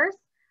ropes course.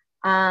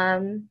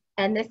 And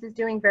And this is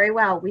doing very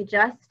well. We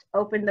just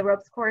opened the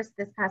ropes course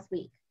this past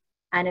week,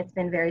 and it's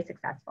been very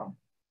successful.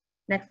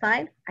 Next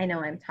slide. I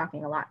know I'm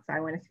talking a lot, so I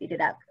want to speed it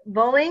up.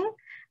 Bowling,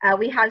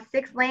 we have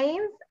 6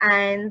 lanes,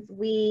 and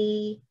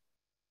we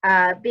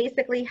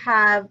basically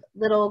have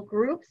little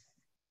groups.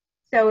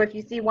 So if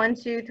you see 1,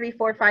 2, 3,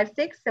 4, 5,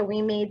 6, so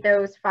we made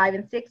those 5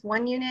 and 6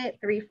 1 unit,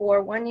 3,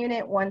 4 1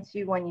 unit, 1,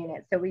 2 1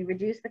 unit. So we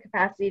reduced the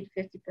capacity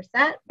to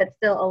 50%, but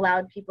still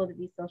allowed people to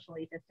be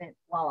socially distant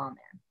while on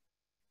there.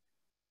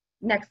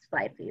 Next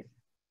slide, please.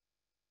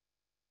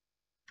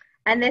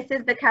 And this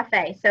is the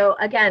cafe. So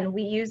again,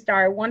 we used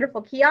our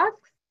wonderful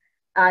kiosks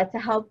to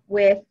help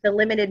with the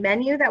limited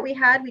menu that we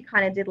had. We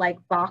kind of did like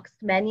boxed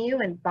menu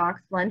and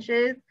boxed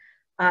lunches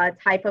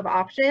type of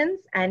options,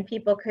 and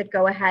people could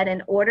go ahead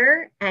and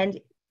order, and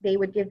they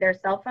would give their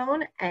cell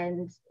phone,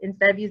 and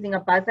instead of using a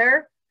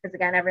buzzer, because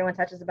again, everyone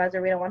touches a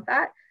buzzer, we don't want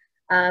that,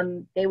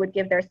 they would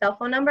give their cell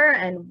phone number,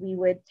 and we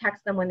would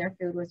text them when their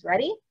food was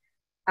ready.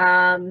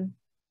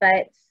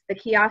 But the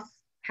kiosks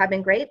have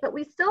been great, but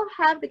we still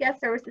have the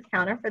guest services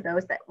counter for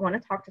those that want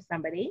to talk to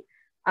somebody,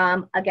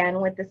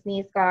 again, with the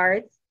sneeze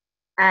guards,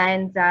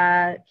 and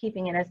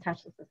keeping it as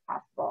touchless as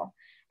possible.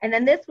 And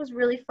then this was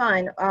really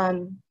fun.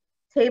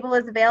 Table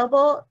is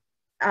available,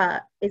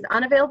 is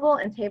unavailable,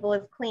 and table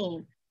is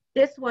clean.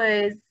 This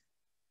was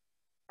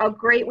a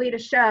great way to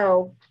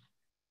show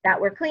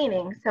that we're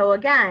cleaning. So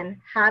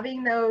again,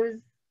 having those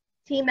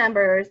team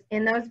members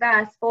in those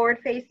vests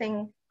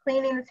forward-facing,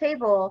 cleaning the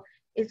table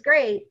is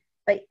great,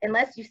 but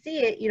unless you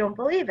see it, you don't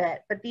believe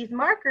it. But these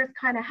markers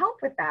kind of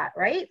help with that,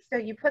 right? So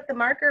you put the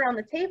marker on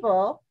the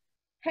table,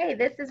 hey,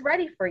 this is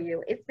ready for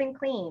you, it's been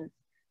cleaned.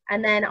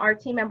 And then our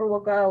team member will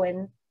go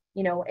and,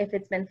 you know, if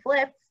it's been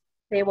flipped,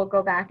 they will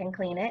go back and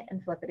clean it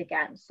and flip it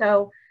again.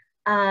 So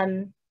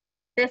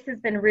this has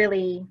been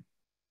really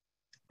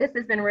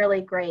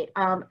great.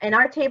 And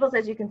our tables,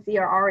 as you can see,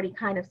 are already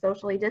kind of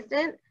socially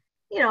distant,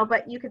 you know,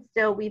 but you could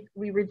still, we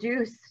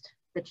reduced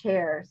the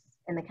chairs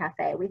in the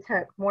cafe. We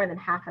took more than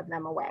half of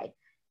them away.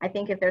 I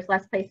think if there's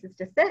less places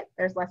to sit,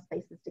 there's less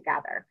places to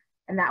gather.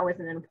 And that was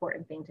an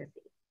important thing to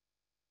see.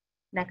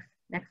 Next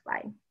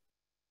slide.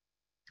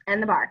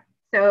 And the bar.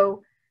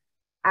 So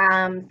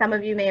some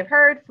of you may have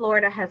heard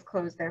Florida has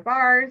closed their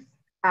bars,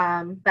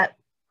 but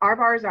our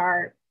bars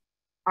are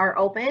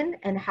open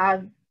and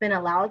have been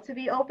allowed to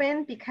be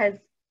open because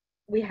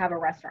we have a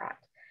restaurant.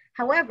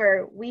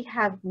 However, we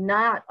have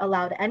not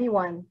allowed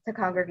anyone to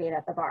congregate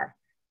at the bar.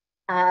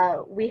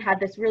 We had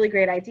this really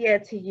great idea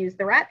to use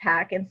the Rat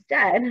Pack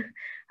instead.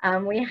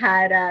 We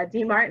had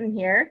D. Martin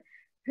here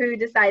who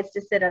decides to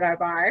sit at our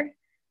bar,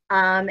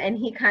 and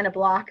he kind of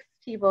blocks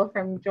people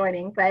from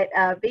joining. But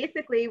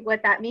basically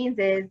what that means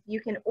is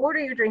you can order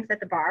your drinks at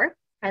the bar,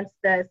 hence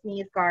the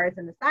sneeze guards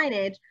and the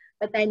signage,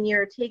 but then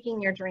you're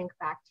taking your drink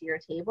back to your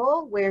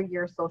table where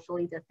you're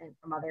socially distant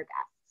from other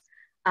guests.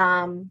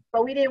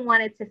 But we didn't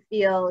want it to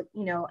feel,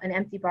 you know, an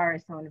empty bar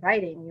is so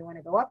inviting. You want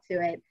to go up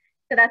to it.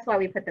 So that's why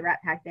we put the Rat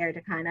Pack there,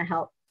 to kind of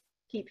help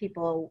keep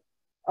people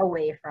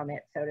away from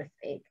it, so to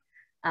speak.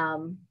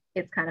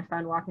 It's kind of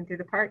fun walking through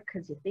the park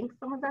because you think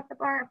someone's at the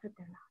bar, but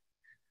they're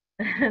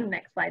not.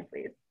 Next slide,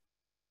 please.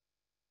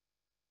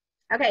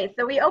 Okay,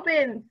 so we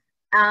opened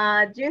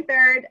June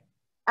 3rd.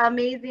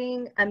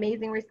 Amazing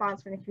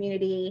response from the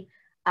community.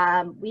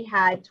 We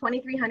had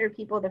 2,300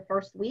 people the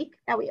first week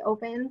that we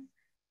opened,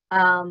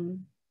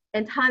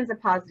 and tons of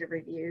positive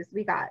reviews.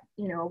 We got,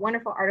 you know, a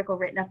wonderful article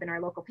written up in our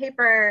local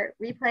paper.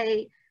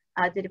 Replay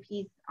did a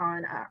piece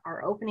on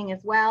our opening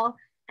as well,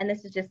 and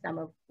this is just some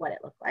of what it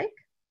looked like.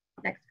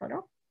 Next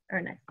photo, or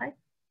next slide.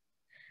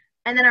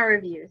 And then our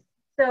reviews.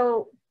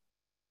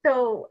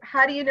 So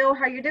how do you know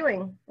how you're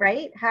doing,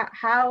 right?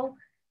 How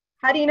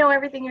do you know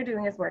everything you're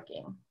doing is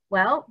working?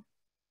 Well,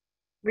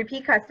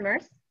 repeat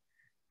customers,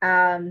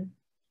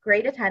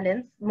 great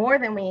attendance, more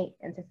than we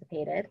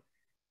anticipated,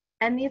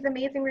 and these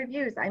amazing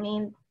reviews. I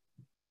mean,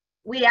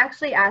 we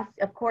actually asked,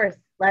 of course,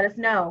 let us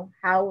know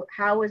how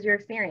was your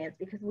experience,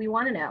 because we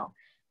want to know.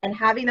 And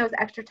having those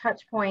extra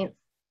touch points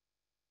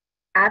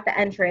at the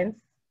entrance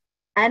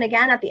and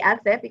again at the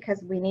exit,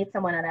 because we need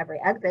someone at every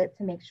exit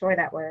to make sure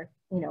that we're,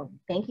 you know,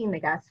 thanking the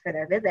guests for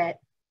their visit,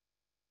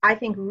 I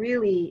think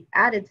really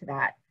added to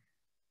that.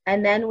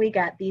 And then we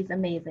got these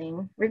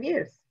amazing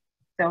reviews.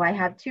 So I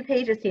have 2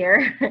 pages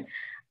here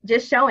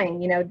just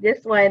showing, you know,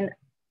 this one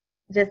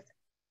just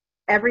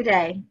every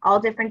day, all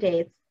different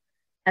dates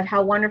of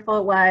how wonderful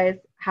it was,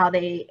 how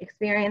they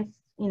experienced,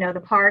 you know, the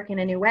park in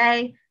a new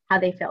way, how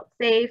they felt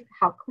safe,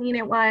 how clean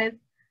it was.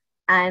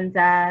 And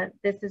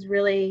this has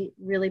really,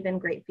 really been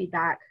great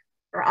feedback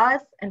for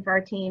us and for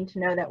our team to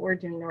know that we're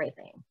doing the right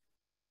thing.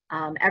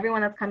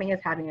 Everyone that's coming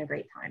is having a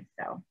great time.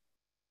 So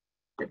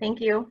thank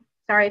you.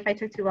 Sorry if I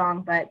took too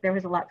long, but there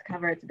was a lot to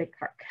cover. It's a big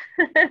park.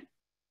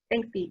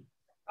 Thanks, Pete.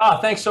 Oh,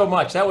 thanks so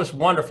much. That was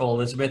wonderful,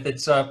 Elizabeth.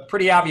 It's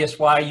pretty obvious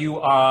why you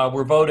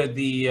were voted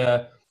the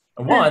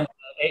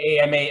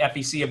AAMA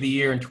FEC of the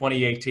Year in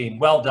 2018.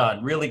 Well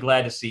done. Really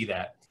glad to see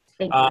that.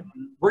 Thank you.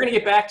 We're going to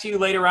get back to you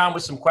later on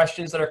with some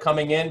questions that are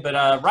coming in, but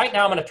right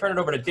now I'm going to turn it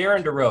over to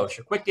Darren DesRoches.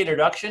 A quick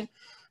introduction.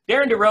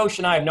 Darren DesRoches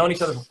and I have known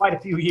each other for quite a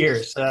few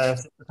years,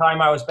 since the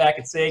time I was back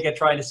at Sega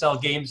trying to sell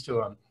games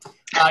to him.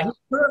 He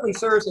currently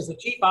serves as the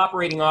Chief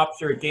Operating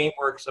Officer at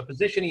GameWorks, a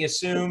position he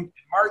assumed in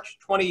March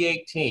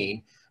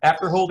 2018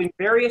 after holding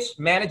various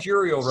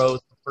managerial roles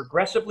with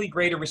progressively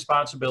greater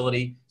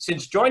responsibility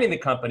since joining the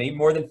company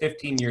more than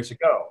 15 years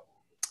ago.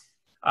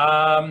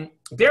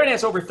 Darren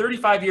has over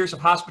 35 years of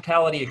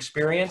hospitality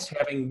experience,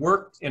 having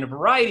worked in a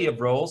variety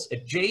of roles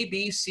at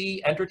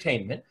JBC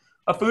Entertainment,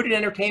 a food and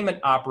entertainment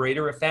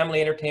operator of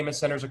family entertainment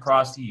centers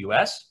across the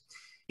U.S.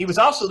 He was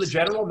also the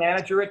general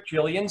manager at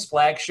Jillian's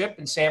flagship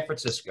in San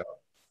Francisco.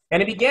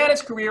 And he began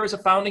his career as a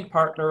founding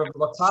partner of the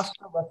La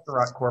Costa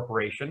Restaurant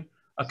Corporation,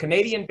 a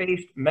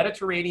Canadian-based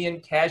Mediterranean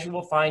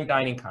casual fine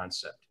dining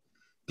concept.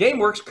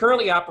 GameWorks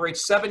currently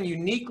operates 7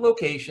 unique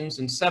locations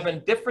in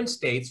 7 different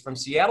states from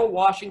Seattle,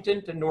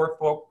 Washington to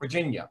Norfolk,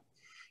 Virginia.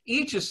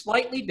 Each is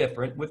slightly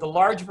different with a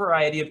large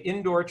variety of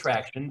indoor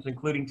attractions,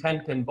 including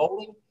 10-pin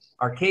bowling,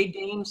 arcade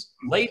games,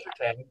 laser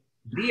tag,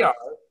 VR,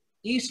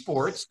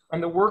 esports,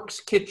 and the Works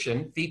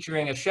Kitchen,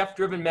 featuring a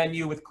chef-driven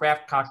menu with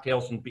craft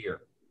cocktails and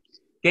beer.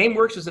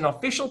 GameWorks is an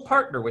official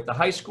partner with the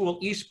High School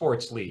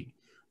Esports League.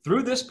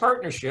 Through this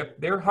partnership,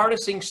 they're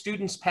harnessing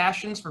students'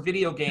 passions for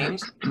video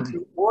games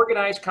through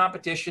organized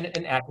competition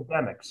and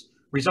academics,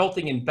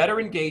 resulting in better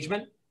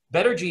engagement,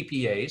 better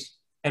GPAs,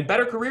 and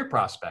better career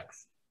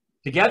prospects.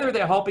 Together,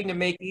 they're helping to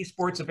make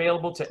esports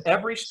available to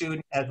every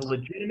student as a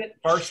legitimate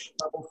varsity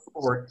level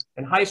sport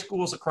in high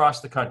schools across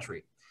the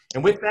country.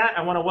 And with that,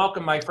 I want to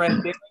welcome my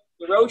friend Darren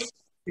DesRoches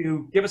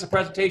to give us a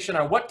presentation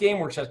on what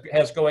GameWorks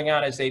has going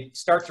on as they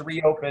start to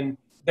reopen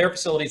their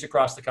facilities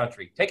across the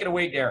country. Take it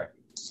away, Darren.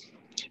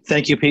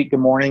 Thank you, Pete. Good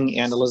morning.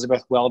 And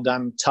Elizabeth, well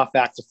done. Tough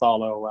act to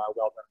follow. Well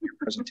done with your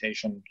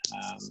presentation.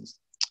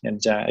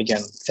 Again,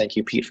 thank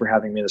you, Pete, for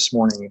having me this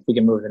morning. If we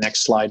can move to the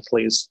next slide,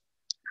 please.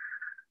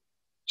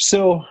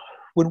 So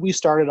when we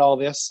started all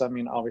this, I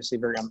mean, obviously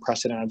very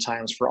unprecedented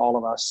times for all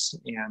of us.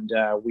 And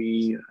a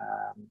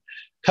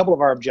couple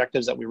of our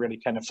objectives that we really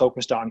kind of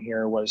focused on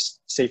here was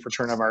safe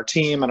return of our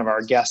team and of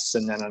our guests,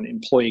 and then on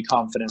employee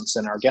confidence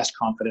and our guest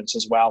confidence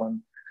as well.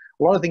 And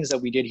a lot of things that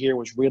we did here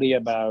was really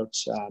about,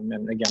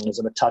 and again,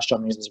 Elizabeth touched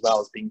on these as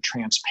well, as being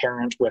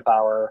transparent with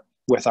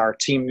our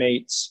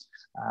teammates,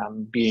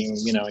 being,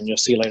 you know, and you'll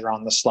see later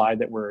on the slide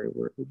that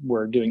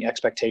we're doing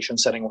expectation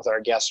setting with our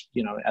guests,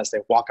 you know, as they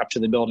walk up to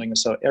the building. And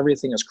so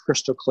everything is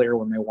crystal clear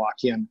when they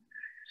walk in.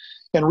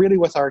 And really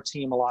with our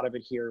team, a lot of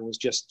it here was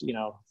just, you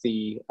know,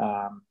 the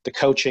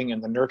coaching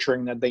and the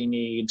nurturing that they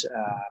need,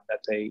 that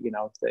they, you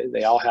know,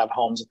 they all have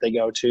homes that they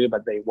go to,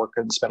 but they work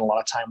and spend a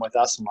lot of time with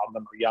us. And a lot of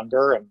them are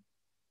younger, and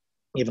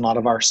even a lot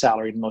of our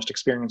salaried and most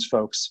experienced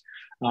folks.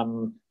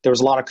 There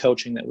was a lot of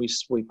coaching that we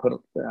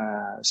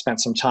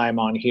spent some time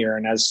on here,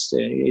 and as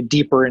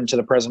deeper into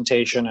the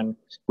presentation, and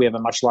we have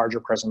a much larger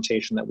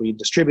presentation that we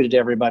distributed to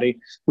everybody,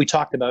 we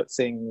talked about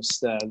things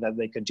that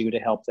they could do to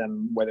help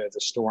them weather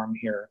the storm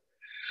here.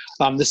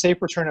 The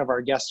safe return of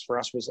our guests for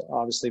us was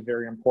obviously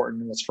very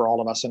important, and it's for all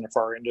of us and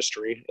for our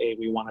industry.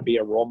 We want to be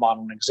a role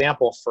model and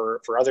example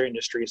for other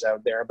industries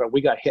out there, but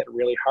we got hit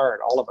really hard,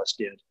 all of us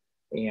did.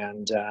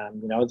 And,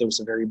 you know, there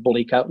was a very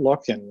bleak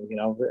outlook. And, you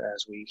know,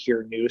 as we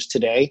hear news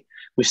today,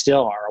 we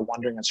still are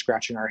wondering and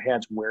scratching our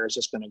heads, where is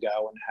this going to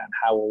go, and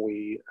how will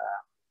we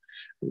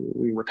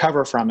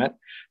recover from it?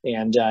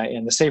 And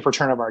the safe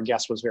return of our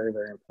guests was very,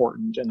 very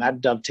important. And that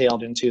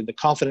dovetailed into the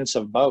confidence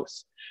of both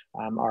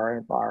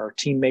our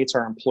teammates,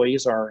 our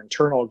employees, our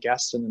internal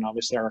guests, and then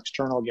obviously our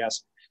external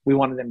guests. We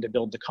wanted them to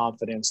build the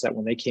confidence that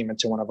when they came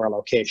into one of our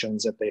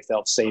locations, that they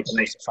felt safe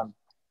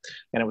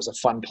and it was a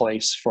fun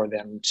place for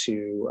them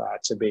to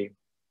be.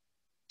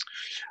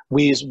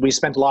 We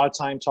spent a lot of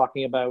time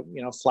talking about,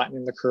 you know,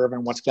 flattening the curve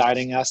and what's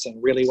guiding us,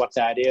 and really what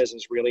that is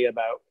really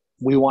about,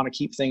 we want to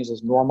keep things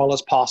as normal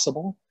as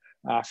possible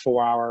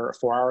for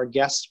our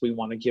guests. We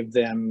want to give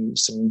them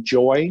some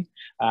joy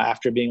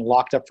after being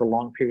locked up for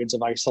long periods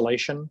of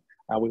isolation.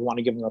 We want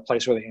to give them a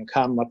place where they can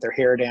come, let their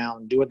hair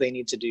down, do what they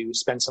need to do,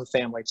 spend some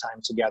family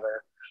time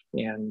together,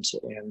 and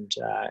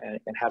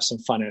have some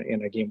fun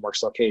in a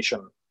GameWorks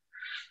location.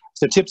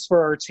 So tips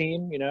for our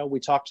team, you know, we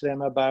talked to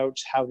them about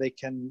how they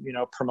can, you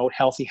know, promote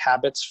healthy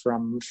habits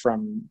from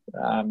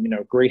you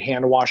know, great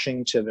hand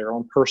washing to their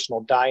own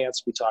personal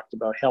diets. We talked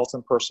about health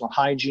and personal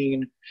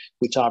hygiene.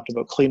 We talked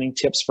about cleaning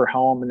tips for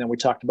home. And then we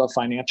talked about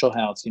financial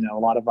health. You know, a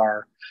lot of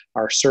our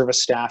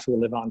service staff who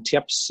live on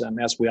tips,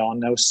 as we all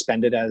know,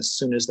 spend it as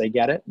soon as they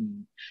get it,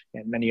 and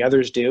many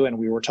others do. And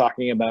we were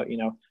talking about, you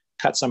know,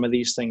 cut some of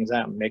these things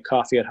out and make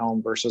coffee at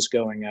home versus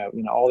going out,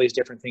 you know, all these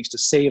different things to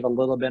save a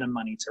little bit of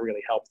money to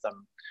really help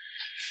them.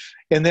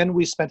 And then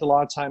we spent a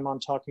lot of time on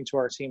talking to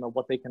our team of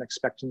what they can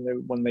expect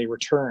when they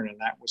return. And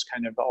that was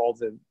kind of all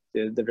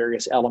the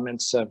various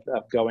elements of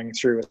going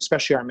through,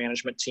 especially our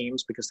management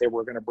teams, because they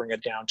were going to bring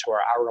it down to our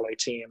hourly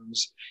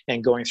teams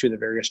and going through the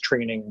various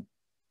training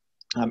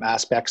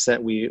aspects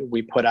that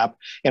we put up.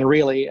 And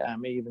really,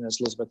 even as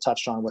Elizabeth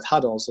touched on with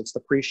huddles, it's the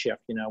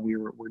pre-shift. You know,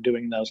 we're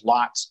doing those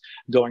lots,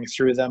 going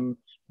through them,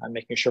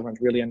 making sure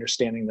everyone's really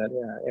understanding that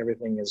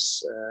everything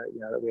is,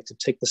 that we have to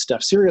take the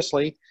stuff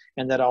seriously,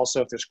 and that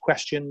also if there's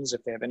questions,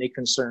 if they have any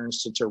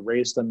concerns, to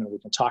raise them and we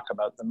can talk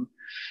about them.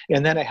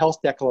 And then a health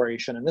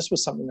declaration, and this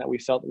was something that we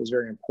felt was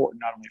very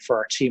important, not only for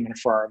our team and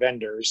for our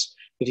vendors.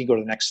 If you go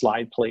to the next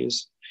slide,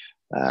 please.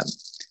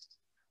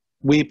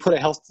 We put a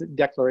health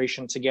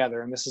declaration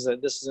together, and this is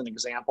an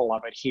example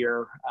of it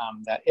here,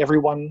 that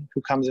everyone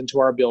who comes into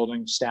our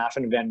building, staff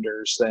and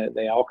vendors,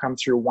 they all come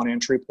through one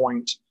entry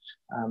point.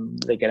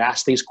 They get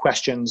asked these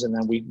questions, and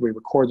then we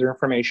record their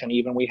information,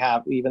 even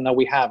though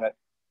we have it,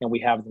 and we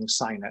have them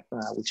sign it.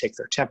 We take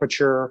their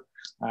temperature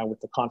with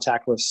the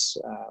contactless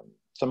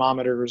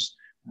thermometers.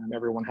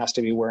 Everyone has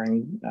to be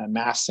wearing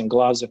masks and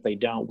gloves. If they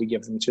don't, we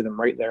give them to them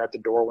right there at the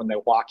door when they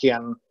walk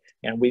in.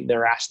 And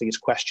they're asked these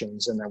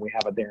questions, and then we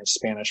have it there in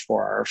Spanish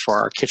for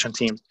our kitchen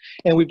team.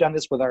 And we've done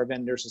this with our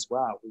vendors as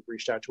well. We've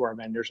reached out to our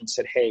vendors and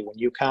said, hey, when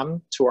you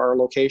come to our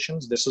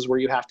locations, this is where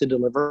you have to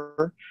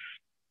deliver.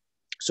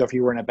 So if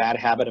you were in a bad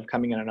habit of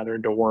coming in another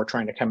door,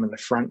 trying to come in the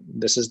front,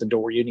 this is the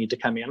door you need to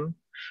come in.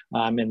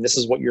 And this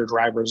is what your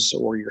drivers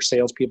or your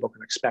salespeople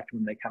can expect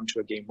when they come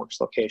to a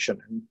GameWorks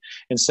location.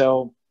 And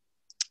so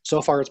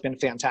far it's been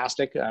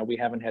fantastic. We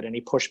haven't had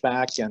any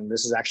pushback, and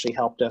this has actually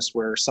helped us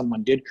where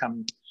someone did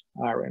come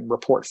and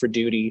report for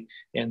duty,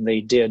 and they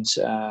did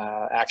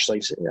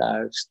actually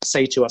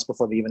say to us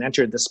before they even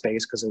entered the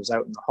space, because it was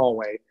out in the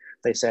hallway,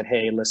 they said,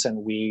 hey,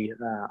 listen,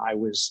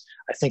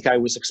 I think I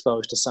was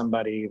exposed to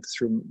somebody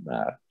through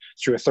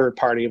a third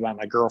party by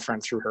my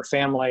girlfriend through her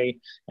family,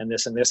 and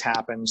this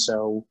happened.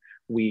 So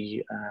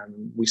we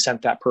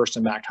sent that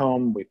person back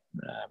home.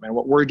 And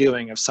what we're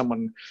doing, if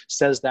someone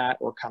says that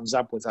or comes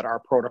up with that, our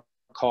protocol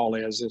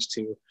is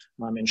to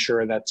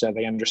ensure that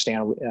they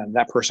understand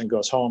that person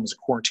goes home, is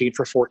quarantined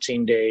for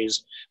 14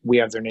 days. We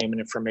have their name and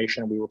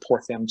information. We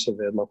report them to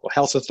the local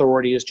health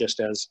authorities,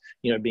 just as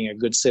being a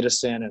good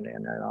citizen,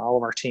 and all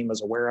of our team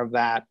is aware of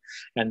that.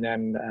 And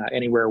then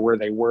anywhere where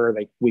they were,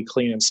 we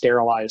clean and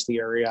sterilize the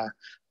area.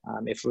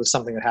 If it was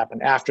something that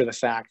happened after the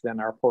fact, then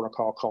our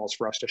protocol calls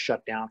for us to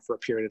shut down for a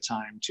period of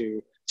time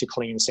to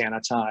clean,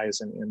 sanitize,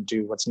 and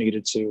do what's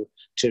needed to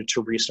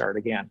restart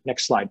again.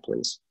 Next slide,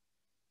 please.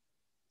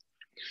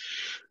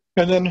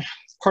 And then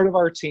part of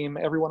our team,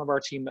 every one of our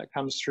team that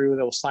comes through,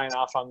 they'll sign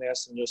off on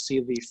this, and you'll see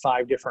the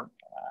 5 different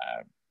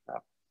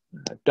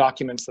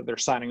documents that they're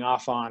signing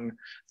off on.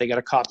 They get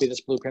a copy of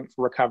this blueprint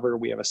for recovery.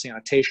 We have a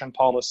sanitation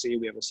policy.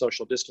 We have a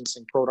social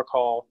distancing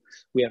protocol.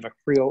 We have a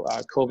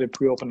COVID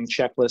pre-opening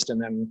checklist, and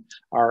then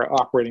our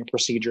operating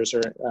procedures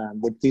are,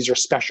 these are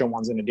special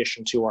ones in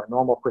addition to our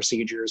normal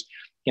procedures.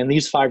 And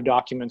these 5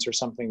 documents are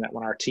something that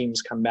when our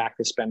teams come back,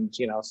 they spend,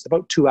 it's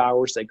about 2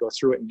 hours. They go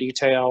through it in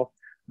detail.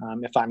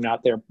 If I'm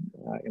not there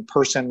in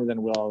person,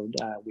 then we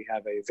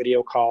have a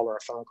video call or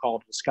a phone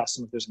call to discuss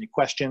them if there's any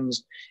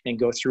questions and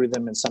go through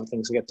them. And some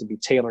things get to be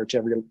tailored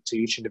to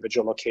each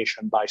individual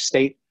location by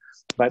state.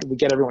 But we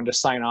get everyone to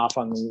sign off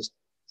on these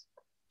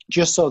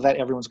just so that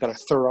everyone's got a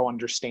thorough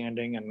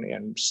understanding,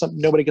 and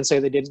nobody can say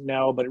they didn't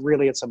know, but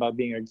really it's about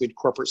being a good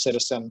corporate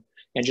citizen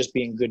and just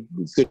being good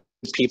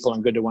people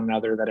and good to one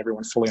another, that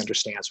everyone fully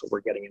understands what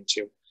we're getting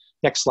into.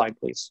 Next slide,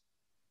 please.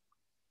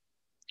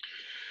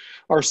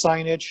 Our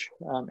signage,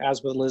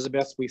 as with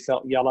Elizabeth, we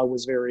felt yellow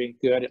was very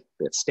good.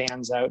 It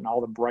stands out, and all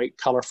the bright,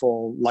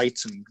 colorful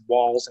lights and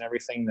walls and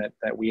everything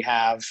that we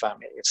have,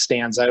 it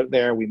stands out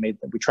there. We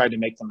tried to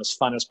make them as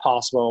fun as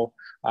possible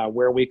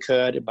where we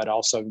could, but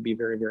also be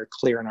very, very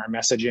clear in our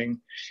messaging.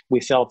 We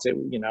felt it,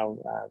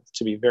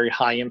 to be very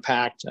high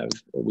impact.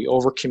 We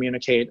over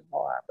communicate,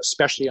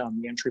 especially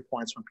on the entry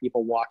points when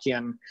people walk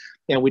in,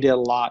 and we did a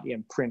lot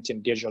in print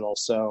and digital.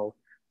 So.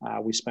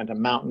 We spent a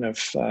mountain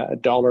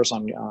of dollars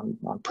on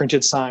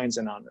printed signs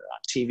and on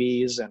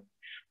TVs and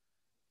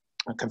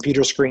on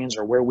computer screens,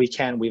 or where we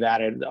can. We've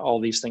added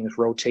all these things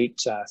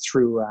rotate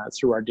through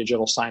our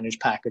digital signage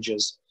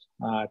packages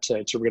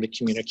to really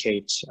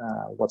communicate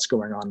what's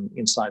going on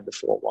inside the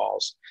 4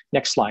 walls.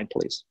 Next slide,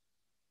 please.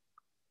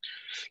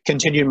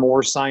 Continued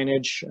more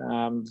signage.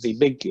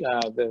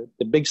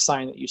 The big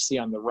sign that you see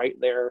on the right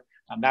there,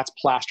 that's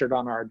plastered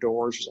on our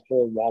doors. There's a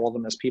whole wall of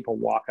them as people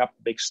walk up,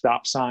 big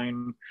stop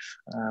sign.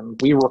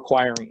 We're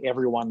requiring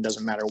everyone,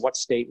 doesn't matter what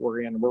state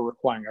we're in, we're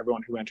requiring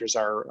everyone who enters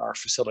our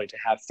facility to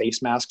have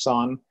face masks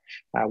on.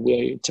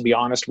 To be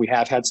honest, we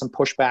have had some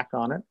pushback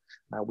on it.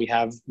 We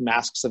have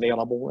masks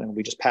available, and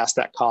we just pass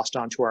that cost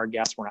on to our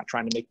guests. We're not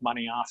trying to make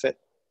money off it.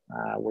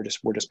 We're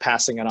just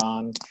passing it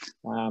on.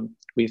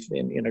 We've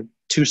in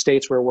 2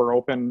 states where we're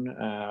open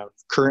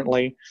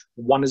currently,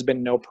 1 has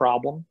been no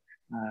problem.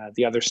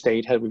 The other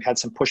state we've had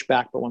some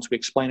pushback, but once we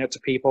explain it to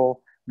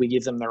people, we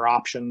give them their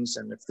options,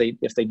 and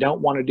if they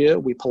don't want to do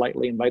it, we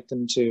politely invite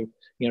them to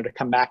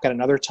come back at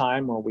another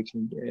time, or we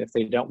can, if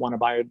they don't want to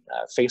buy a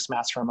face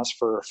mask from us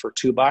for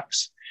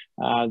 $2,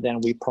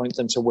 then we point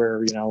them to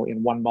where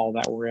in one mall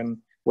that we're in,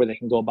 where they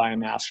can go buy a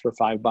mask for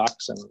 $5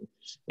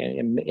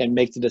 and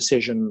make the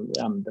decision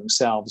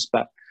themselves.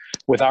 But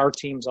with our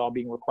teams all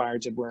being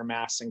required to wear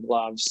masks and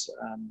gloves,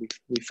 we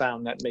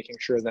found that making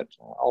sure that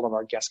all of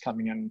our guests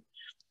coming in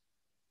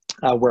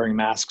wearing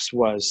masks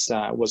was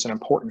an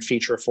important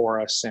feature for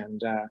us,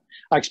 and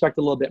I expect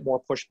a little bit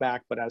more pushback.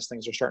 But as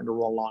things are starting to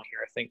roll along here,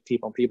 I think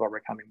people are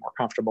becoming more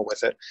comfortable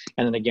with it.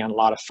 And then again, a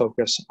lot of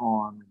focus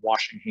on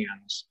washing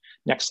hands.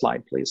 Next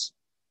slide, please.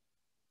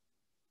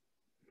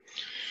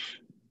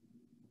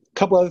 A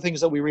couple other things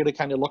that we really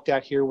kind of looked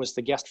at here was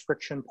the guest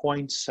friction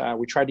points.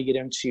 We tried to get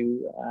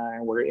into,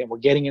 we're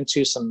getting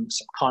into some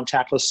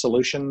contactless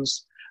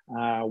solutions.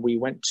 We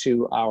went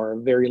to our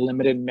very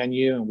limited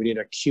menu and we did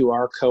a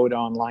QR code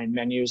online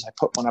menus. I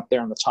put one up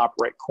there in the top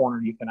right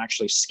corner. You can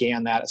actually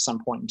scan that at some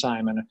point in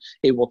time and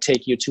it will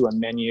take you to a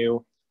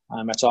menu.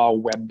 It's all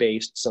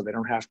web-based, so they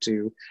don't have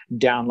to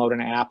download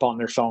an app on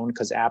their phone,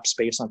 because app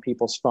space on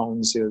people's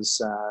phones is,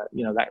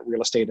 that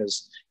real estate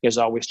is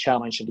always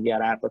challenging to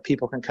get at. But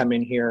people can come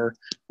in here,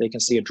 they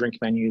can see a drink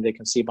menu, they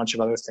can see a bunch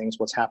of other things,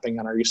 what's happening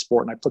on our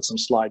eSport, and I put some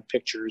slide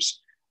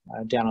pictures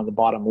down on the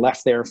bottom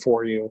left there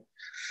for you.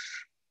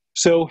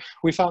 So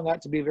we found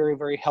that to be very,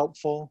 very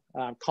helpful.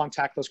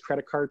 Contactless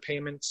credit card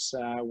payments,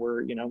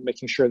 we're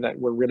making sure that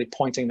we're really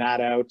pointing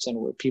that out,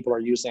 and people are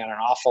using that an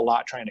awful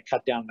lot, trying to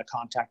cut down the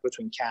contact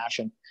between cash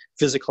and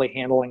physically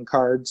handling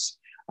cards.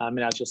 And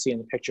as you'll see in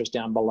the pictures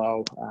down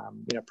below,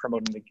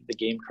 promoting the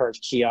game card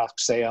kiosk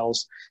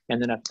sales, and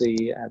then at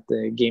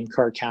the game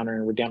card counter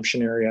and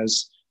redemption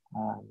areas,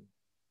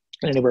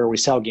 anywhere we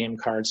sell game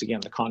cards,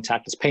 again, the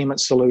contactless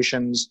payment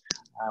solutions.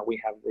 We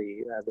have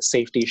the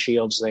safety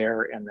shields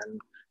there, and then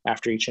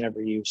after each and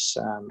every use,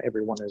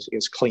 everyone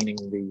is cleaning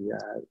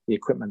the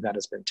equipment that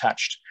has been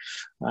touched.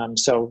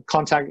 So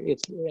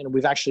and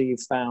we've actually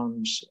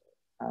found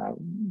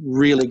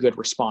really good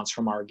response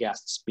from our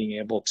guests being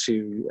able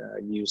to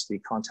use the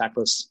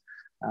contactless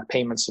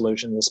payment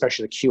solution,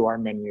 especially the QR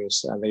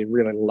menus. They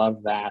really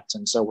love that,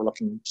 and so we're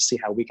looking to see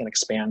how we can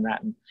expand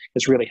that, and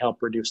it's really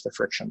helped reduce the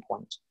friction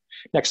point.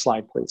 Next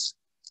slide, please.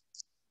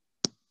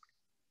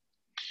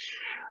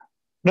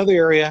 Another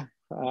area,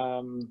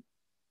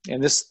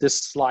 and this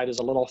slide is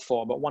a little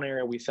full, but one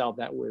area we felt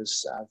that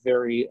was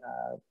very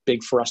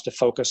big for us to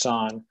focus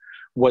on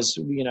was,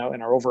 in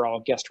our overall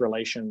guest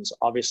relations.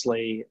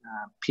 Obviously,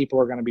 people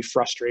are going to be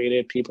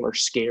frustrated. People are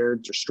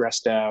scared. They're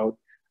stressed out.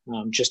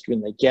 Just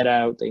when they get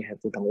out,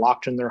 they've been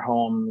locked in their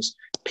homes.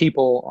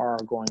 People are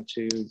going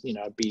to,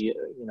 be,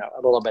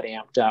 a little bit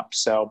amped up.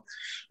 So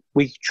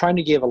we trying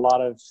to give a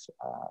lot of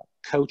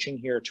coaching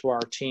here to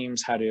our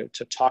teams, how to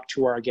talk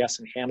to our guests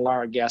and handle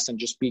our guests and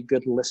just be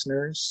good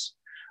listeners.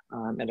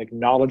 And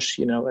acknowledge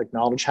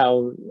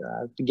how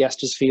the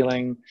guest is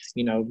feeling,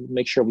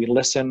 make sure we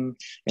listen,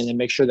 and then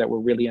make sure that we're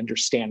really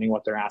understanding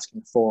what they're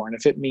asking for. And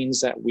if it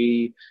means that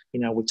we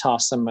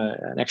toss them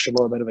an extra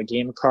little bit of a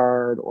game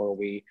card, or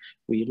we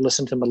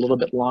listen to them a little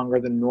bit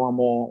longer than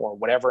normal, or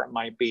whatever it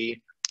might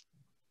be,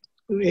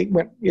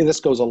 this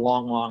goes a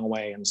long, long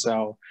way. And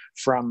so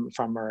from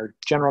our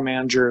general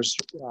managers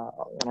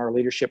and our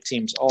leadership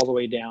teams all the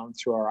way down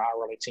through our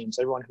hourly teams,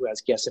 everyone who has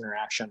guest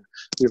interaction,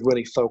 we've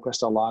really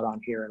focused a lot on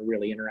here and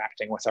really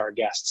interacting with our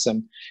guests.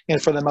 And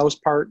for the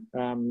most part,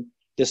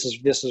 this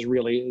has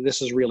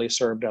really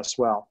served us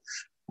well.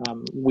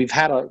 We've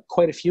had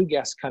quite a few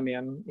guests come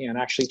in and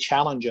actually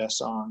challenge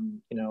us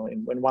on,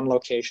 in one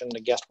location,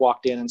 the guest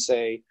walked in and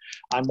say,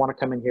 I want to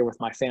come in here with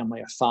my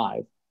family of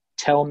 5.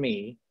 Tell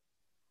me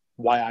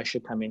why I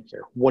should come in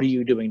here. What are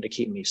you doing to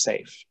keep me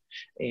safe?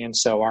 And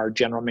so our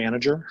general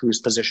manager, who's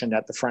positioned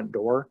at the front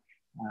door,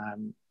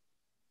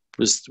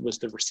 was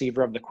the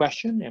receiver of the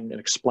question and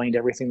explained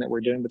everything that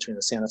we're doing between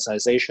the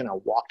sanitization. I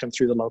walked them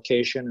through the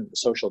location and the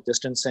social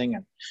distancing,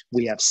 and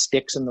we have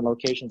sticks in the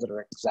locations that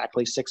are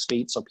exactly 6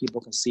 feet, so people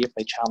can see if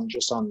they challenge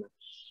us on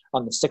the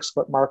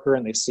 6-foot marker,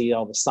 and they see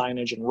all the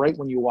signage. And right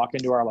when you walk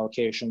into our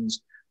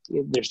locations,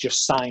 there's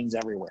just signs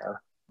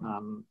everywhere.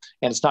 And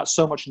it's not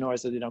so much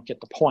noise that they don't get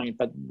the point,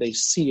 but they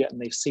see it, and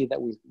they see that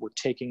we're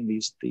taking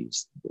these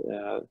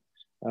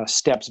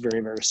steps very,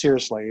 very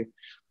seriously.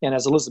 And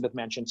as Elizabeth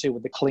mentioned too,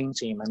 with the clean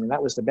team, I mean,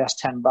 that was the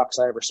best $10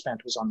 I ever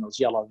spent, was on those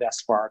yellow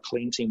vests for our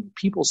clean team.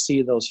 People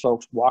see those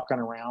folks walking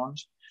around,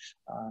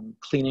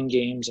 cleaning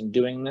games and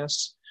doing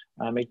this,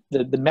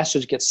 the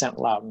message gets sent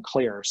loud and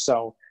clear.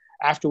 So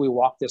after we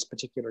walked this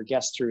particular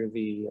guest through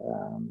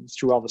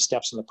through all the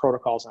steps and the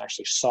protocols, and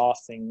actually saw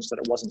things that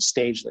it wasn't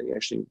staged, they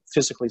actually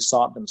physically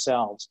saw it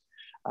themselves.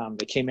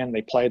 They came in,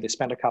 they played, they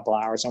spent a couple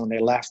hours, and when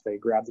they left, they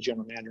grabbed the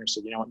general manager and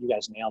said, you know what, you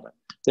guys nailed it.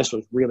 This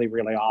was really,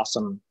 really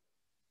awesome.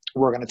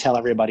 We're going to tell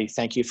everybody,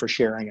 thank you for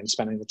sharing and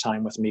spending the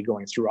time with me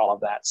going through all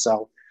of that.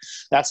 So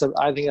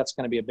I think that's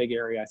going to be a big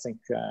area. I think,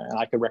 and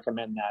I could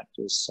recommend that,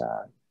 is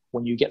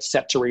when you get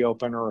set to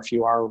reopen, or if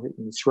you are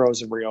in the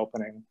throes of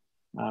reopening,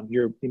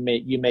 you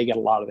may get a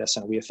lot of this,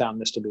 and we have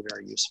found this to be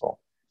very useful.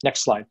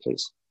 Next slide,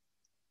 please.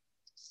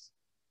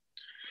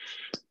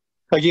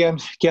 Again,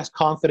 guest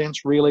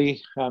confidence,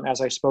 really,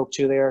 as I spoke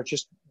to there,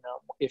 just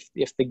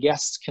if the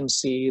guests can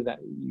see that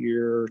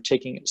you're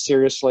taking it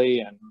seriously,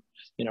 and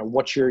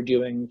what you're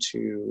doing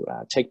to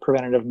take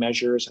preventative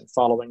measures and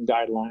following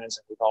guidelines,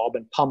 and we've all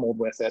been pummeled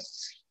with it.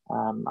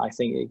 I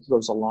think it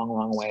goes a long,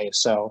 long way.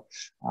 So,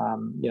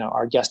 you know,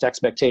 our guest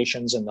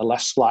expectations in the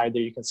left slide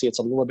there, you can see it's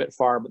a little bit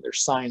far, but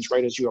there's signs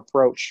right as you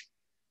approach.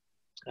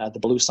 The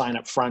blue sign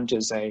up front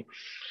is a,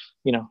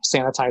 you know,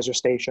 sanitizer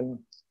station.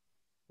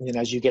 And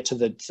as you get to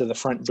the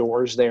front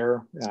doors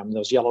there,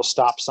 those yellow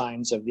stop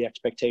signs of the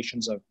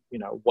expectations of, you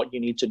know, what you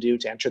need to do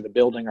to enter the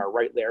building are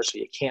right there, so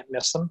you can't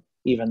miss them,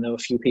 even though a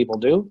few people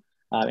do.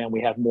 And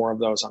we have more of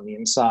those on the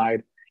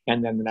inside.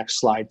 And then the next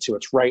slide to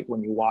its right,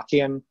 when you walk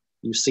in,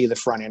 you see the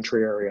front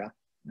entry area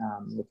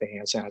with the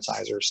hand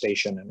sanitizer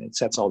station, and it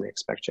sets all the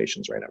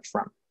expectations right up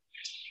front.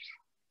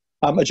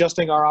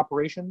 Adjusting our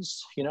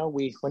operations, you know,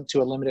 we went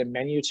to a limited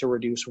menu to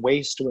reduce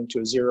waste, went to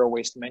a zero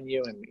waste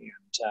menu, and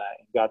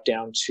got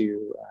down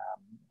to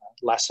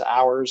less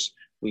hours.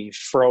 We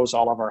froze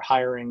all of our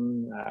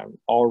hiring,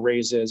 all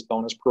raises,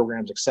 bonus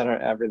programs, et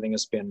cetera. Everything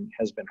has been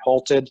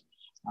halted.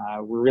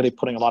 We're really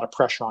putting a lot of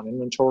pressure on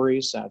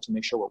inventories to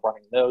make sure we're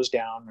running those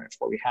down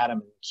before we had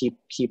them,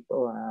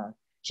 and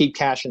keep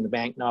cash in the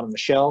bank, not on the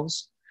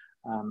shelves.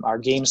 Our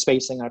game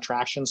spacing,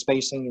 attraction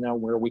spacing, you know,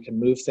 where we can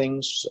move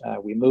things,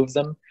 we move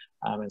them.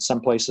 In some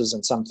places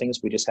and some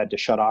things, we just had to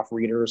shut off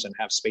readers and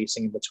have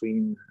spacing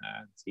between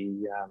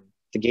the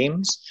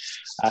games.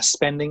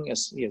 Spending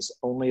is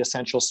only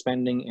essential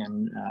spending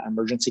and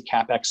emergency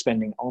CapEx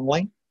spending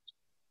only.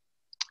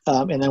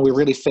 And then we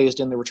really phased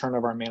in the return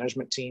of our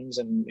management teams,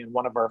 and in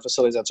one of our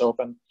facilities that's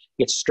open,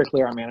 it's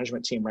strictly our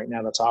management team right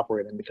now that's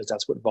operating, because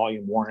that's what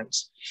volume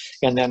warrants.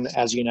 And then,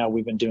 as you know,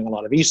 we've been doing a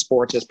lot of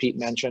esports, as Pete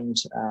mentioned.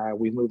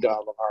 We've moved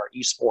all of our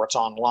esports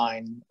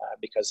online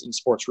because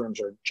esports rooms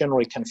are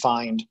generally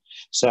confined.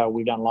 So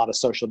we've done a lot of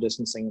social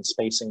distancing and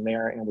spacing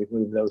there, and we've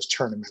moved those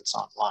tournaments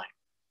online.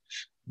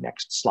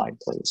 Next slide,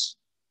 please.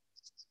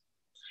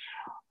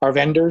 Our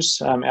vendors,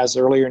 as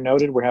earlier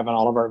noted, we're having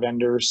all of our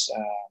vendors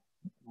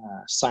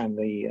sign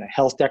the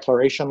health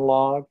declaration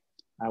log.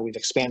 We've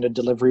expanded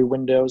delivery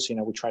windows. You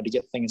know, we tried to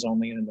get things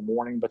only in the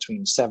morning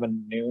between 7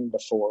 and noon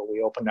before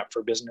we opened up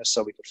for business,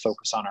 so we could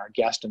focus on our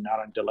guests and not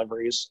on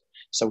deliveries.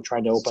 So we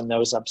tried to open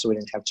those up so we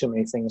didn't have too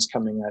many things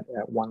coming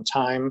at one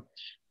time.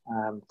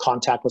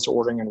 Contactless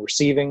ordering and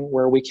receiving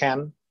where we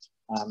can.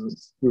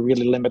 We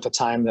really limit the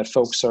time that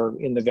folks are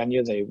in the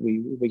venue.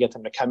 We get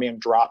them to come in,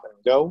 drop,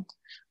 and go.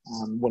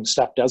 When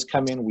stuff does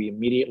come in, we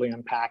immediately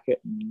unpack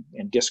it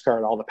and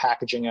discard all the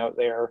packaging out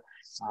there.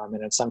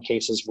 And in some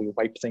cases, we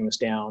wipe things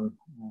down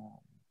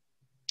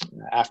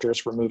after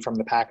it's removed from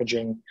the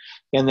packaging.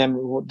 And then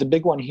the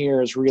big one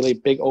here is really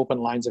big open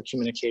lines of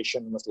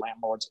communication with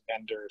landlords and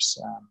vendors.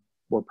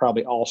 We're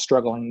probably all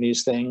struggling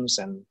these things,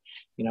 and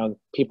you know,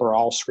 people are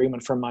all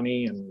screaming for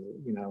money, and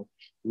you know,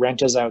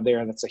 rent is out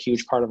there. That's a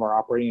huge part of our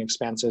operating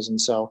expenses.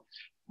 And so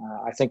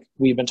I think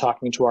we've been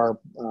talking to our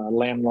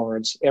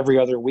landlords every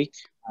other week,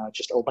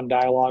 just open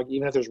dialogue.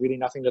 Even if there's really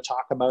nothing to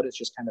talk about, it's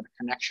just kind of a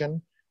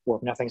connection. Or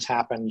if nothing's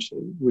happened,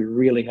 we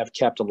really have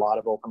kept a lot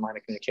of open line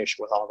of communication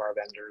with all of our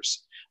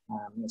vendors,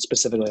 and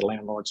specifically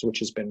landlords, which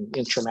has been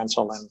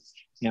instrumental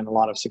in a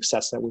lot of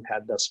success that we've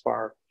had thus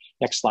far.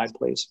 Next slide,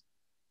 please.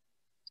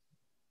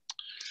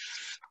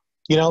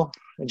 You know,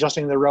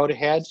 adjusting the road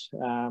ahead,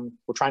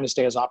 we're trying to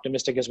stay as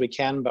optimistic as we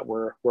can, but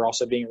we're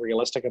also being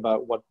realistic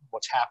about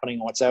what's happening,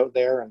 what's out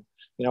there, and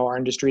you know, our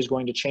industry is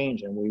going to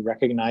change, and we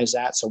recognize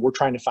that. So we're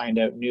trying to find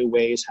out new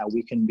ways how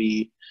we can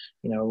be,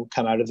 you know,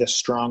 come out of this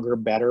stronger,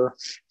 better.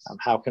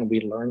 How can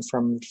we learn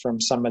from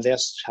some of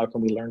this? How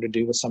can we learn to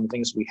do with some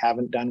things we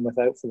haven't done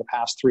without for the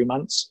past 3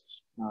 months,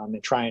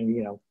 and try and,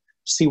 you know,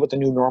 see what the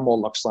new normal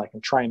looks like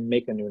and try and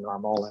make a new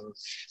normal. And,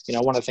 you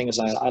know, one of the things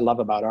I love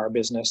about our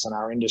business and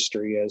our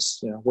industry is,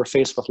 you know, we're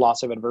faced with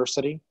lots of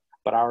adversity,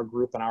 but our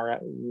group and our,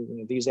 you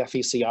know, these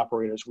FEC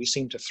operators, we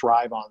seem to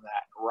thrive on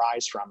that and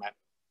rise from it.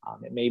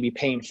 It may be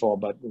painful,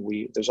 but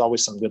there's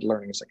always some good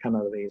learnings that come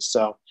out of these.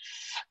 So,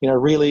 you know,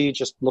 really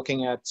just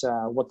looking at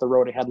what the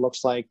road ahead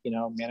looks like, you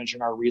know,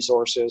 managing our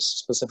resources,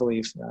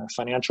 specifically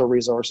financial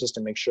resources,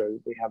 to make sure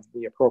we have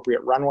the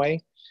appropriate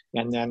runway.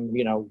 And then,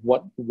 you know,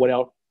 what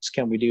else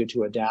can we do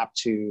to adapt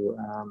to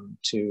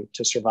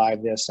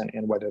survive this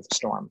and weather the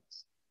storm?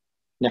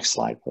 Next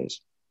slide, please.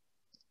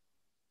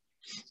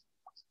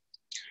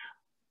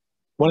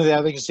 One of the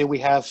other things that we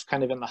have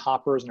kind of in the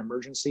hopper is an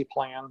emergency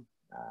plan.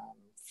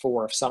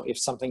 For if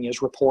something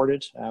is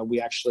reported. We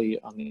actually,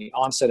 on the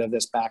onset of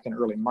this back in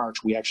early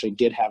March, we actually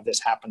did have this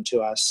happen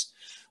to us.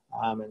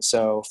 And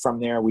so from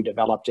there, we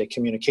developed a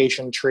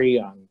communication tree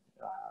on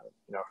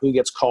you know, who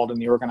gets called in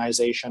the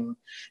organization,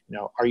 you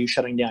know, are you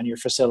shutting down your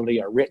facility,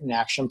 a written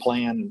action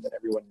plan that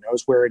everyone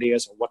knows where it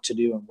is and what to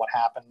do and what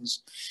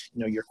happens,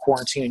 you know, your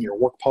quarantine and your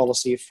work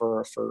policy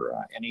for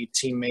any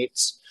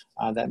teammates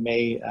that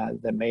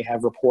may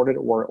have reported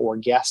or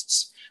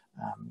guests.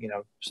 You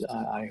know,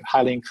 I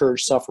highly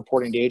encourage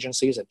self-reporting to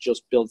agencies. It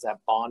just builds that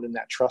bond and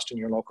that trust in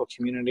your local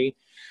community.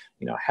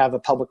 You know, have a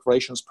public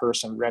relations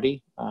person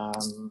ready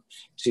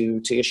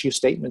to issue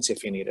statements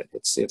if you need it.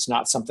 It's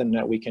not something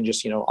that we can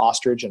just, you know,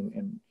 ostrich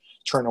and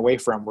turn away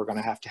from. We're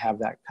going to have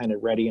that kind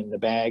of ready in the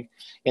bag.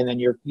 And then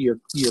your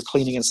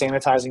cleaning and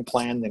sanitizing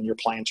plan, then your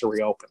plan to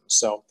reopen.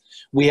 So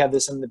we have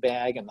this in the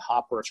bag and the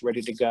hopper, it's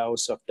ready to go.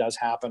 So if it does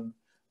happen,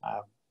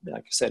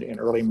 like I said, in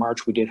early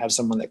March, we did have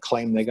someone that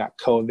claimed they got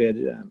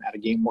COVID at a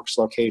GameWorks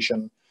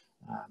location.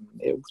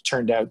 It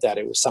turned out that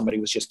somebody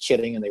was just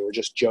kidding and they were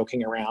just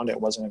joking around.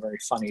 It wasn't a very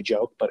funny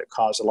joke, but it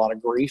caused a lot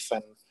of grief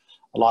and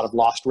a lot of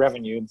lost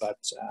revenue. But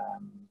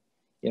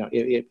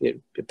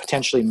it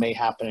potentially may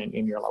happen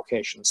in your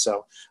location.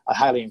 So I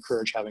highly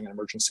encourage having an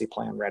emergency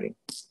plan ready.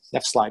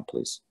 Next slide,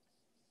 please.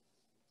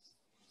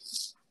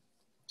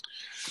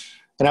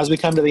 And as we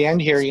come to the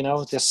end here,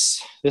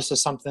 this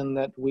is something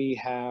that we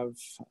have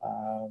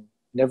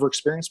never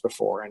experienced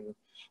before. And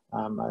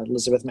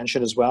Elizabeth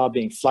mentioned as well,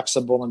 being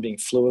flexible and being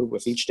fluid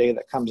with each day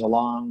that comes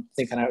along,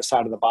 thinking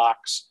outside of the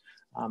box.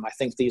 I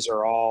think these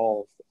are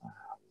all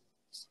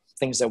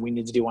things that we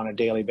need to do on a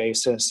daily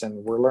basis,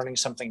 and we're learning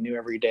something new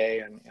every day.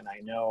 And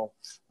I know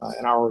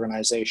in our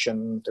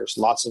organization, there's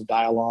lots of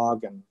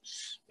dialogue and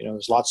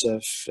there's lots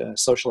of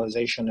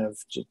socialization of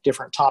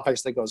different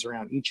topics that goes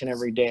around each and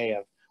every day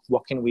of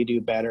what can we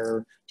do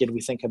better? Did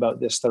we think about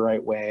this the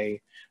right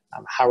way?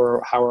 How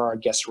are our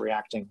guests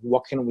reacting?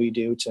 What can we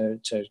do to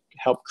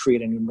help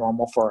create a new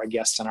normal for our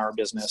guests and our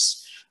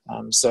business?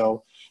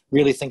 So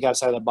really think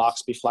outside of the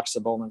box, be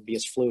flexible, and be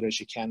as fluid as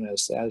you can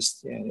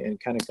and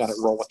kind of got to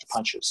roll with the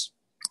punches.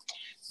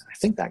 I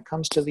think that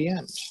comes to the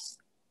end.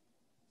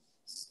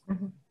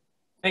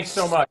 Thanks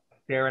so much,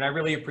 Darren. I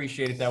really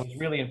appreciate it. That was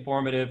really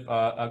informative,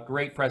 a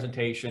great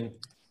presentation.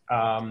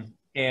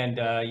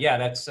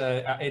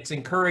 It's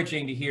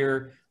encouraging to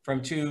hear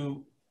from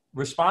two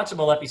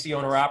responsible FEC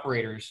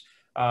owner-operators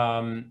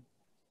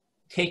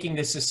taking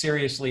this as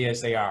seriously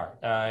as they are.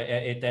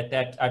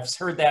 I've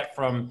heard that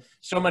from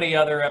so many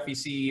other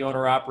FEC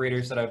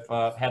owner-operators that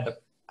I've had the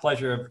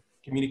pleasure of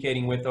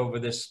communicating with over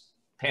this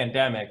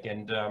pandemic.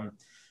 And,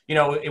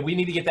 we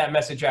need to get that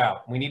message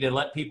out. We need to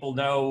let people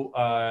know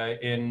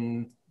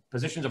in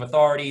positions of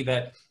authority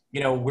that,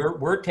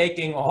 we're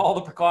taking all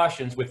the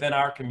precautions within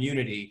our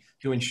community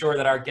to ensure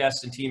that our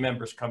guests and team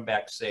members come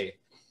back safe.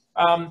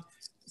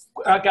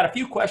 I've got a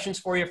few questions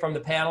for you from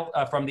the panel,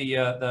 from the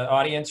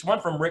audience.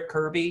 One from Rick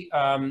Kirby,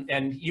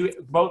 and you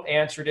both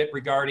answered it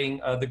regarding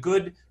the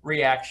good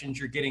reactions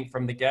you're getting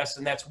from the guests,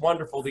 and that's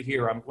wonderful to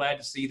hear. I'm glad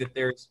to see that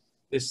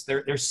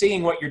they're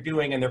seeing what you're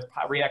doing and they're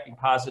reacting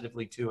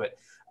positively to it.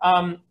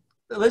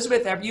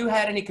 Elizabeth, have you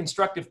had any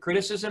constructive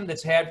criticism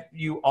that's had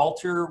you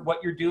alter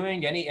what you're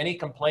doing? Any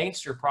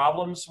complaints or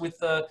problems with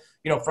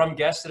from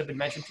guests that have been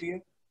mentioned to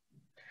you?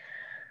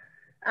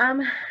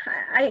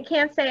 I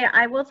can't say.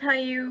 I will tell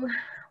you,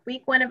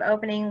 week 1 of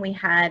opening, we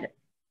had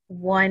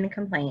one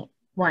complaint,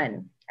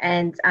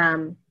 and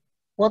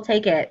we'll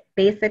take it.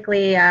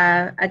 Basically,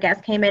 a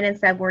guest came in and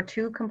said we're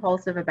too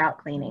compulsive about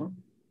cleaning,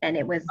 and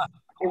it was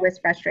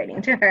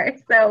frustrating to her.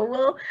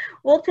 So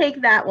we'll take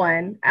that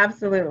one,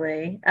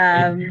 absolutely.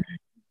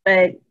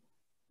 But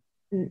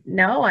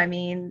no, I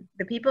mean,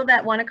 the people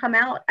that want to come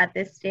out at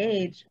this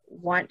stage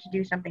want to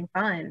do something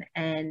fun,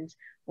 and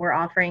we're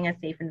offering a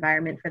safe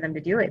environment for them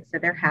to do it. So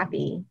they're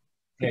happy.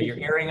 Yeah, you're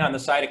erring on the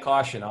side of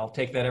caution. I'll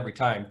take that every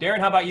time. Darren,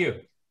 how about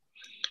you?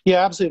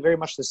 Yeah, absolutely. Very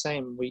much the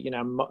same. We,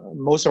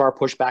 most of our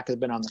pushback has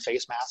been on the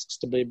face masks,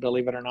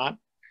 believe it or not.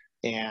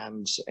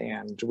 And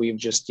we've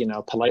just,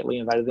 politely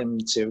invited them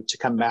to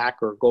come back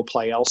or go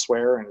play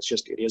elsewhere. And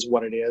it is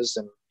what it is.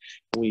 And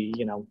we,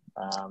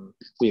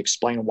 we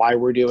explain why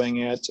we're doing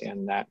it,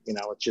 and that,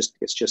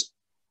 it's just,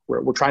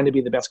 we're trying to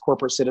be the best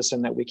corporate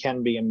citizen that we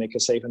can be and make a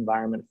safe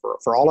environment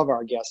for all of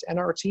our guests and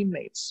our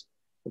teammates.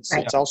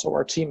 It's also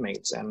our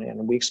teammates,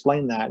 and we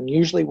explain that. And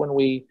usually when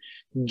we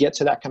get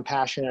to that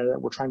compassion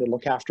and we're trying to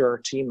look after our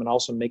team and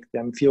also make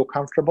them feel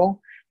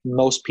comfortable,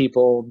 most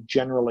people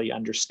generally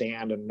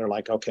understand, and they're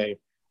like, okay,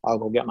 I'll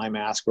go get my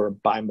mask or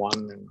buy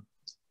one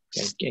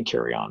and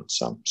carry on.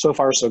 So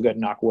far so good,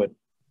 knock wood.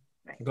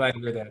 I'm glad to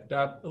hear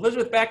that.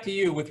 Elizabeth, back to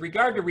you. With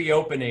regard to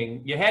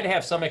reopening, you had to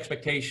have some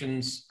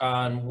expectations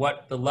on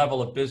what the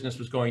level of business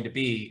was going to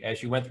be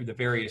as you went through the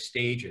various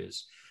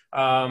stages.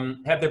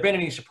 Have there been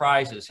any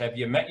surprises? Have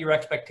you met your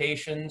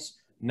expectations,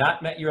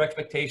 not met your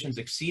expectations,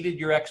 exceeded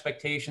your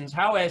expectations?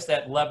 How has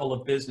that level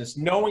of business,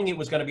 knowing it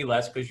was going to be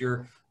less because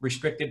you're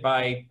restricted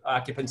by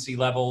occupancy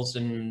levels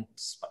and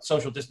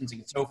social distancing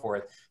and so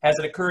forth, has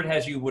it occurred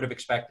as you would have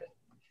expected?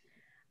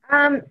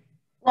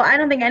 Well, I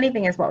don't think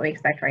anything is what we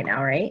expect right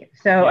now, right?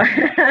 So,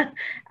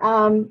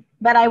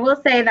 but I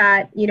will say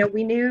that,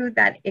 we knew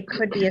that it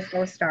could be a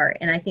slow start.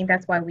 And I think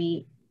that's why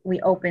we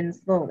opened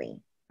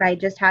slowly, by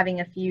just having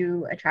a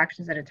few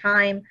attractions at a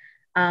time.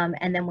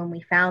 And then when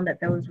we found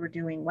that those were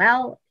doing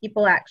well,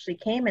 people actually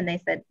came and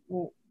they said,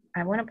 well,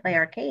 I want to play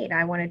arcade.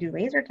 I want to do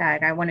laser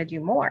tag. I want to do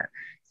more.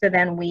 So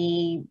then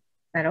we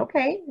said,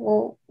 okay,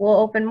 we'll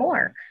open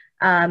more.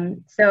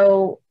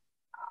 So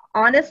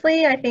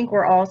honestly, I think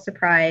we're all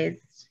surprised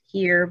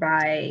here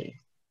by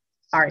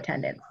our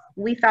attendance.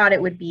 We thought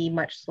it would be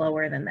much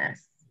slower than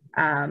this.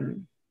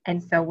 And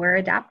so we're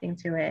adapting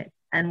to it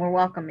and we're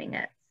welcoming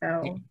it.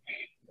 So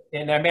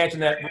And I imagine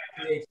that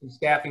creates some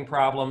staffing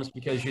problems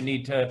because you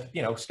need to,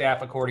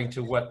 staff according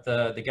to what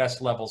the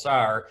guest levels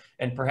are.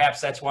 And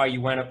perhaps that's why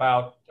you went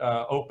about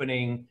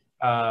opening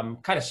kind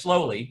of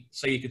slowly,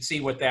 so you could see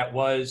what that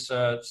was,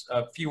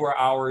 fewer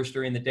hours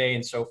during the day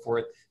and so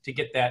forth, to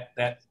get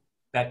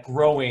that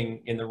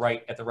growing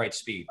at the right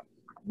speed.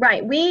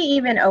 Right. We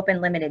even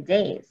opened limited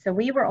days. So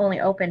we were only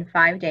open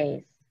 5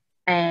 days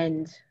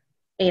and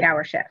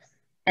 8-hour shifts.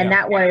 And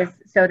that was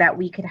so that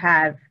we could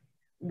have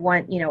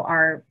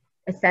our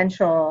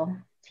essential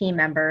team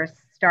members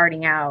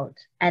starting out.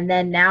 And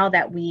then now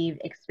that we've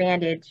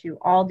expanded to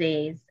all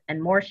days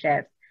and more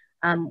shifts,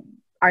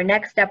 our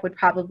next step would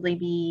probably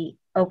be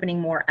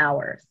opening more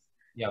hours.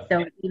 Yeah.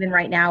 So even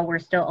right now, we're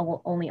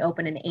still only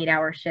open an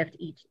 8-hour shift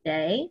each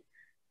day.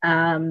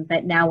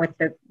 But now with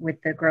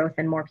the growth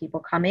and more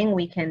people coming,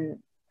 we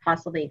can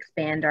possibly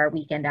expand our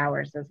weekend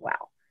hours as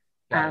well.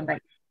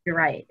 But you're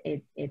right.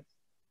 It's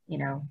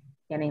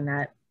getting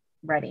that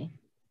ready.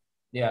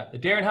 Yeah.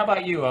 Darren, how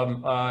about you?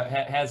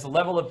 Has the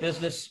level of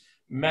business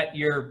met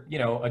your,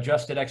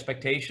 adjusted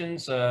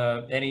expectations?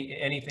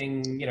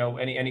 Anything,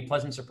 any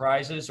pleasant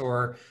surprises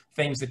or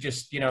things that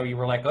just, you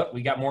were like, oh,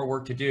 we got more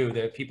work to do,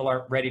 that people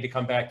aren't ready to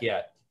come back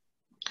yet?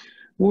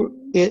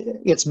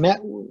 It's met.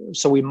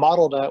 So we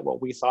modeled out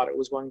what we thought it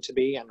was going to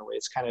be, and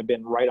it's kind of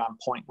been right on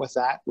point with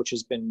that, which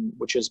has been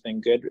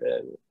good.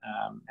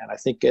 And I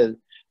think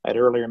I'd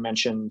earlier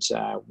mentioned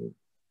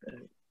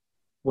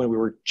when we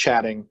were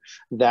chatting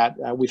that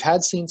we've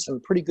seen some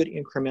pretty good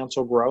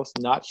incremental growth,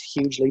 not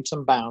huge leaps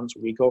and bounds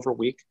week over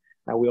week.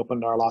 We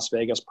opened our Las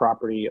Vegas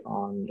property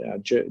on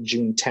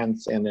June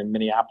 10th, and then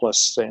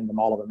Minneapolis in the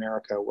Mall of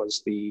America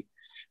was 3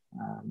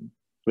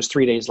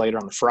 days later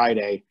on the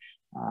Friday.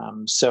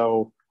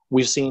 So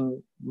we've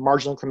seen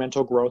marginal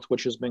incremental growth,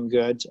 which has been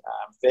good.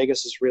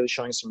 Vegas is really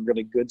showing some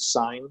really good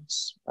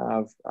signs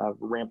of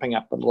ramping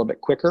up a little bit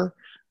quicker.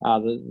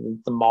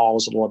 The mall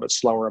is a little bit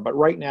slower, but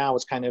right now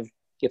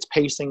it's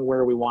pacing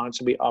where we want it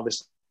to be.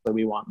 Obviously,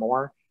 we want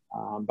more,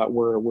 but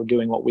we're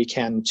doing what we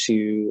can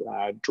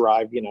to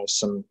drive,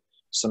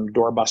 some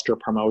doorbuster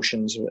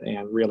promotions,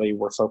 and really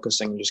we're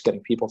focusing just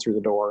getting people through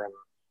the door and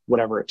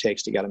whatever it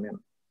takes to get them in.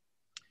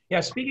 Yeah,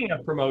 speaking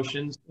of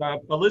promotions,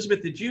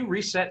 Elizabeth, did you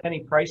reset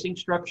any pricing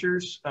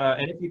structures?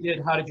 And if you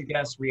did, how did you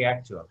guys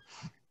react to them?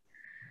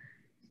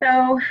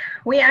 So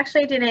we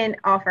actually didn't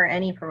offer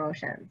any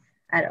promotions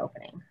at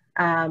opening.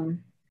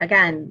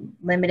 Again,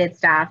 limited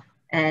staff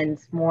and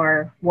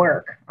more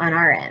work on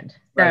our end.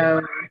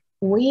 So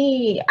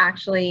we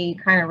actually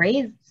kind of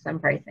raised some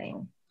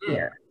pricing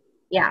here.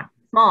 Yeah,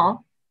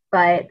 small,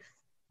 but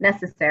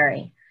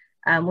necessary.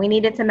 We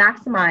needed to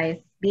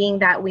maximize, being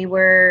that we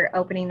were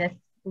opening this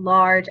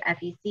large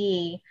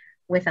FEC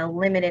with a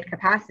limited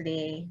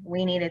capacity,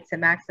 we needed to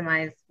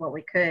maximize what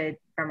we could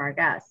from our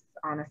guests,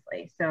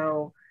 honestly.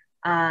 So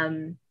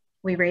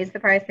we raised the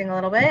pricing a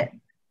little bit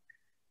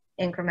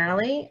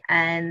incrementally,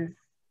 and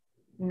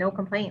no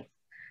complaints.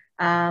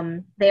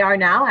 They are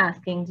now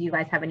asking, do you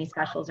guys have any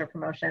specials or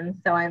promotions?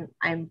 So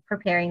I'm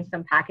preparing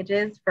some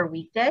packages for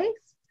weekdays,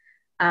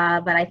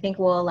 but I think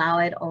we'll allow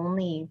it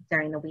only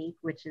during the week,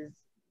 which is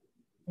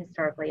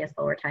historically a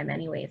slower time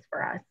anyways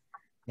for us.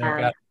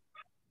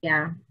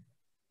 Yeah,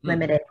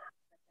 limited.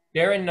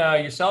 Darren,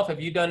 yourself,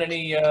 have you done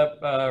any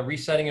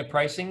resetting of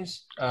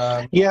pricings?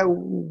 Yeah,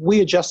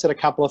 we adjusted a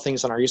couple of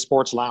things on our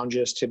esports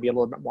lounges to be a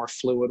little bit more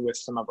fluid with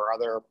some of our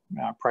other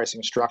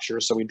pricing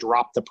structures. So we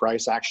dropped the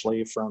price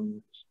actually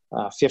from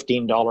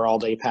 $15 all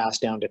day pass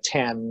down to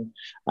 $10.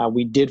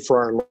 We did,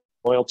 for our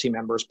loyalty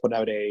members, put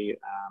out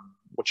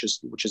which is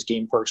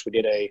GameWorks. We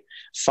did a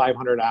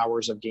 500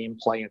 hours of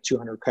gameplay and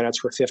 200 credits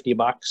for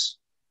 $50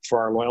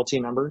 for our loyalty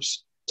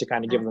members, to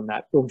kind of give them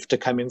that oomph to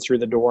come in through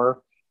the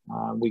door.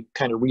 We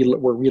kind of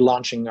we're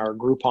relaunching our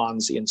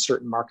Groupons in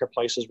certain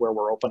marketplaces where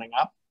we're opening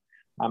up.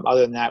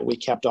 Other than that, we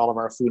kept all of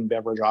our food and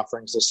beverage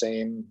offerings the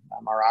same.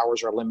 Our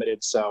hours are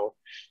limited, so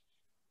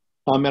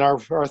and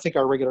I think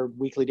our regular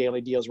weekly,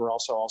 daily deals were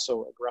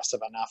also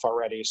aggressive enough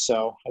already.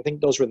 So I think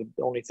those were the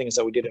only things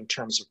that we did in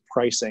terms of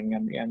pricing,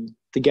 and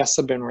the guests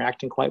have been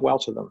reacting quite well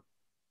to them.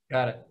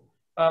 Got it.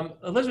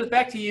 Elizabeth,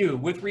 back to you.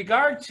 With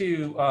regard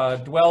to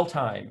dwell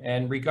time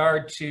and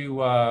regard to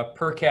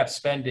per cap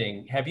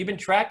spending, have you been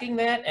tracking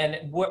that?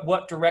 And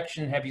what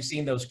direction have you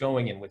seen those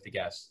going in with the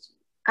guests?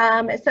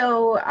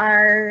 So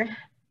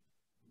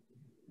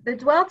the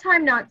dwell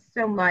time, not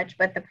so much,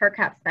 but the per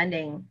cap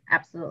spending,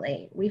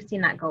 absolutely. We've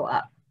seen that go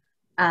up.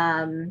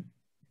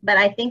 But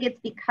I think it's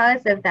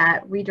because of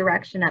that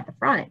redirection at the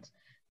front.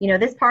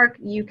 This park,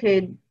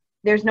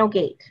 there's no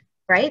gate,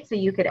 right? So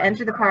you could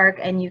enter the park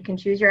and you can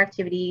choose your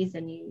activities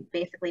and you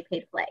basically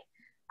pay to play.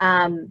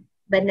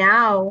 But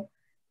now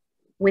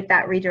with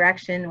that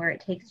redirection where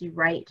it takes you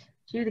right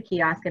to the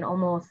kiosk and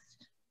almost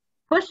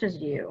pushes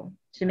you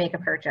to make a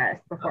purchase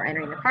before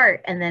entering the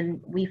cart, and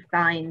then we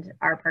find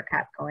our per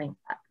cap going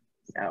up.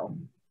 So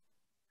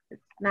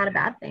it's not a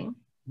bad thing.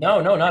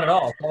 No, not at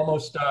all. It's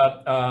almost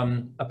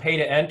a pay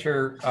to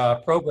enter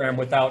program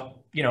without,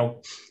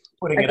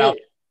 putting it out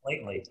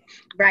blatantly.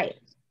 Right.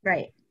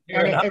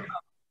 And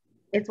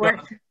it's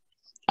worked.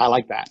 I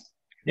like that.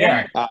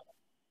 Yeah. How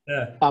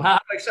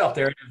about yourself,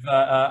 Darren?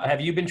 Have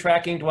you been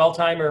tracking dwell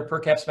time or per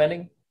cap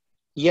spending?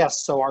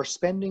 Yes. So our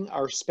spending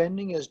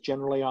is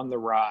generally on the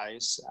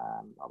rise.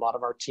 A lot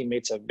of our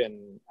teammates have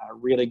been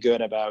really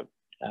good about,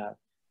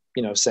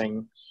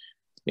 saying,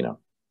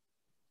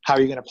 how are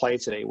you going to play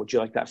today? Would you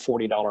like that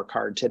 $40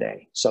 card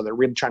today? So they're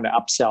really trying to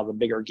upsell the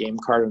bigger game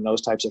card and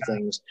those types of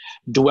things.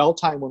 Dwell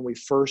time when we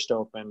first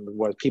opened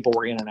was people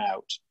were in and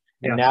out.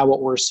 And now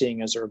what we're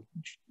seeing is they're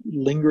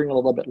lingering a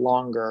little bit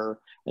longer.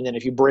 And then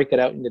if you break it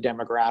out into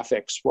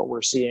demographics, what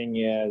we're seeing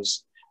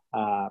is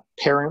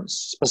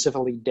parents,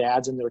 specifically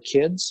dads and their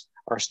kids,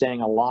 are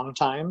staying a long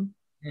time.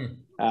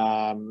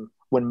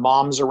 When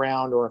mom's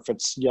around, or if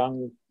it's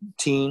young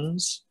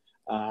teens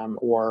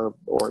or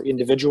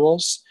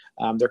individuals,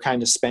 they're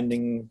kind of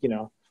spending,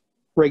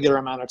 regular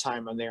amount of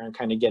time on there and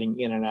kind of getting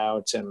in and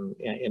out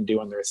and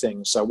doing their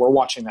thing. So we're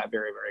watching that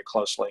very, very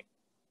closely.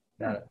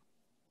 Got it.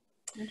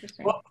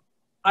 Interesting. Well,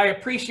 I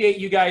appreciate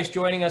you guys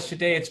joining us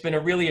today. It's been a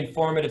really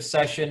informative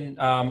session.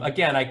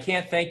 Again, I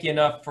can't thank you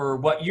enough for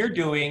what you're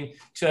doing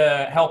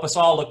to help us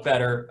all look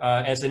better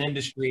as an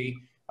industry.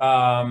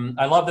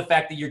 I love the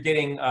fact that you're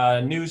getting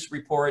news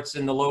reports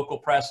in the local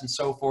press and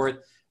so forth,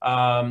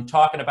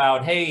 talking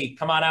about, hey,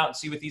 come on out and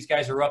see what these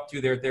guys are up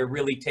to. They're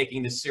really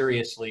taking this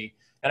seriously.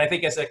 And I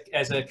think as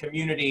a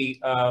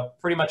community,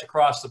 pretty much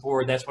across the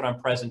board, that's what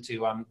I'm present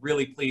to. I'm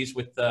really pleased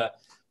with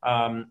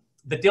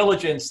the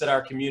diligence that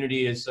our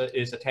community is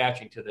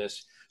attaching to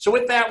this. So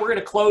with that, we're going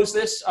to close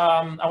this.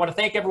 I want to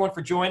thank everyone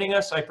for joining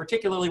us. I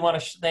particularly want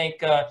to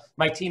thank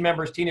my team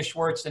members, Tina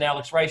Schwartz and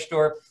Alex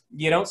Rizzuto.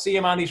 You don't see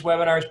them on these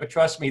webinars, but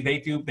trust me, they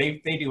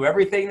do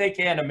everything they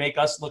can to make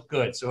us look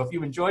good. So if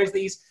you enjoy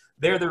these,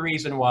 they're the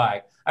reason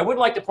why. I would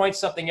like to point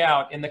something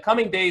out. In the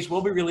coming days,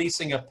 we'll be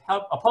releasing a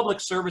public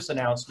service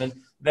announcement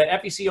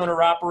that FEC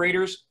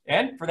owner-operators,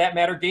 and for that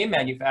matter, game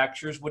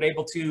manufacturers, would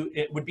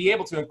be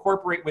able to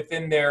incorporate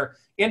within their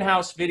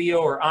in-house video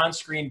or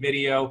on-screen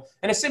video.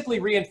 And it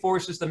simply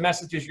reinforces the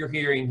messages you're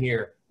hearing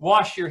here.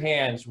 Wash your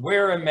hands,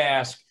 wear a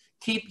mask,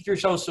 keep your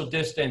social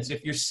distance.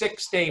 If you're sick,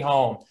 stay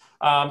home.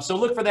 So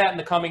look for that in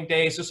the coming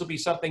days. This will be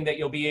something that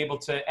you'll be able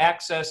to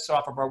access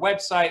off of our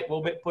website.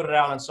 We'll put it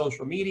out on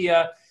social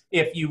media.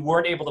 If you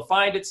weren't able to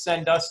find it,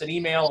 send us an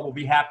email. We'll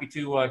be happy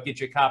to get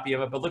you a copy of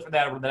it. But look for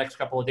that over the next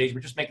couple of days. We're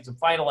just making some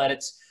final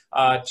edits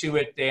to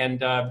it,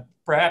 and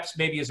perhaps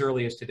maybe as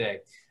early as today.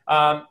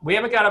 We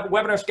haven't got a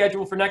webinar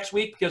scheduled for next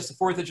week because it's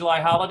the 4th of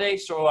July holiday.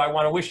 So I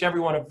want to wish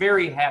everyone a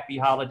very happy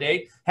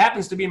holiday.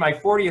 Happens to be my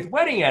 40th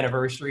wedding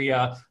anniversary.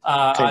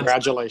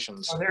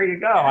 Congratulations. So there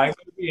you go. I'm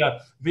going to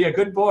be a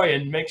good boy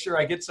and make sure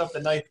I get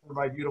something nice for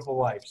my beautiful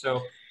wife.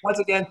 So once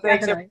again,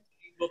 thanks everyone.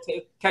 We'll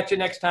catch you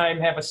next time.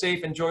 Have a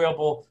safe,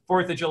 enjoyable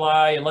 4th of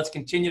July, and let's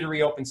continue to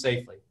reopen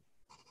safely.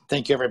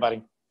 Thank you,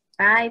 everybody.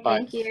 Bye.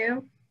 Thank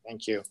you.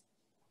 Thank you.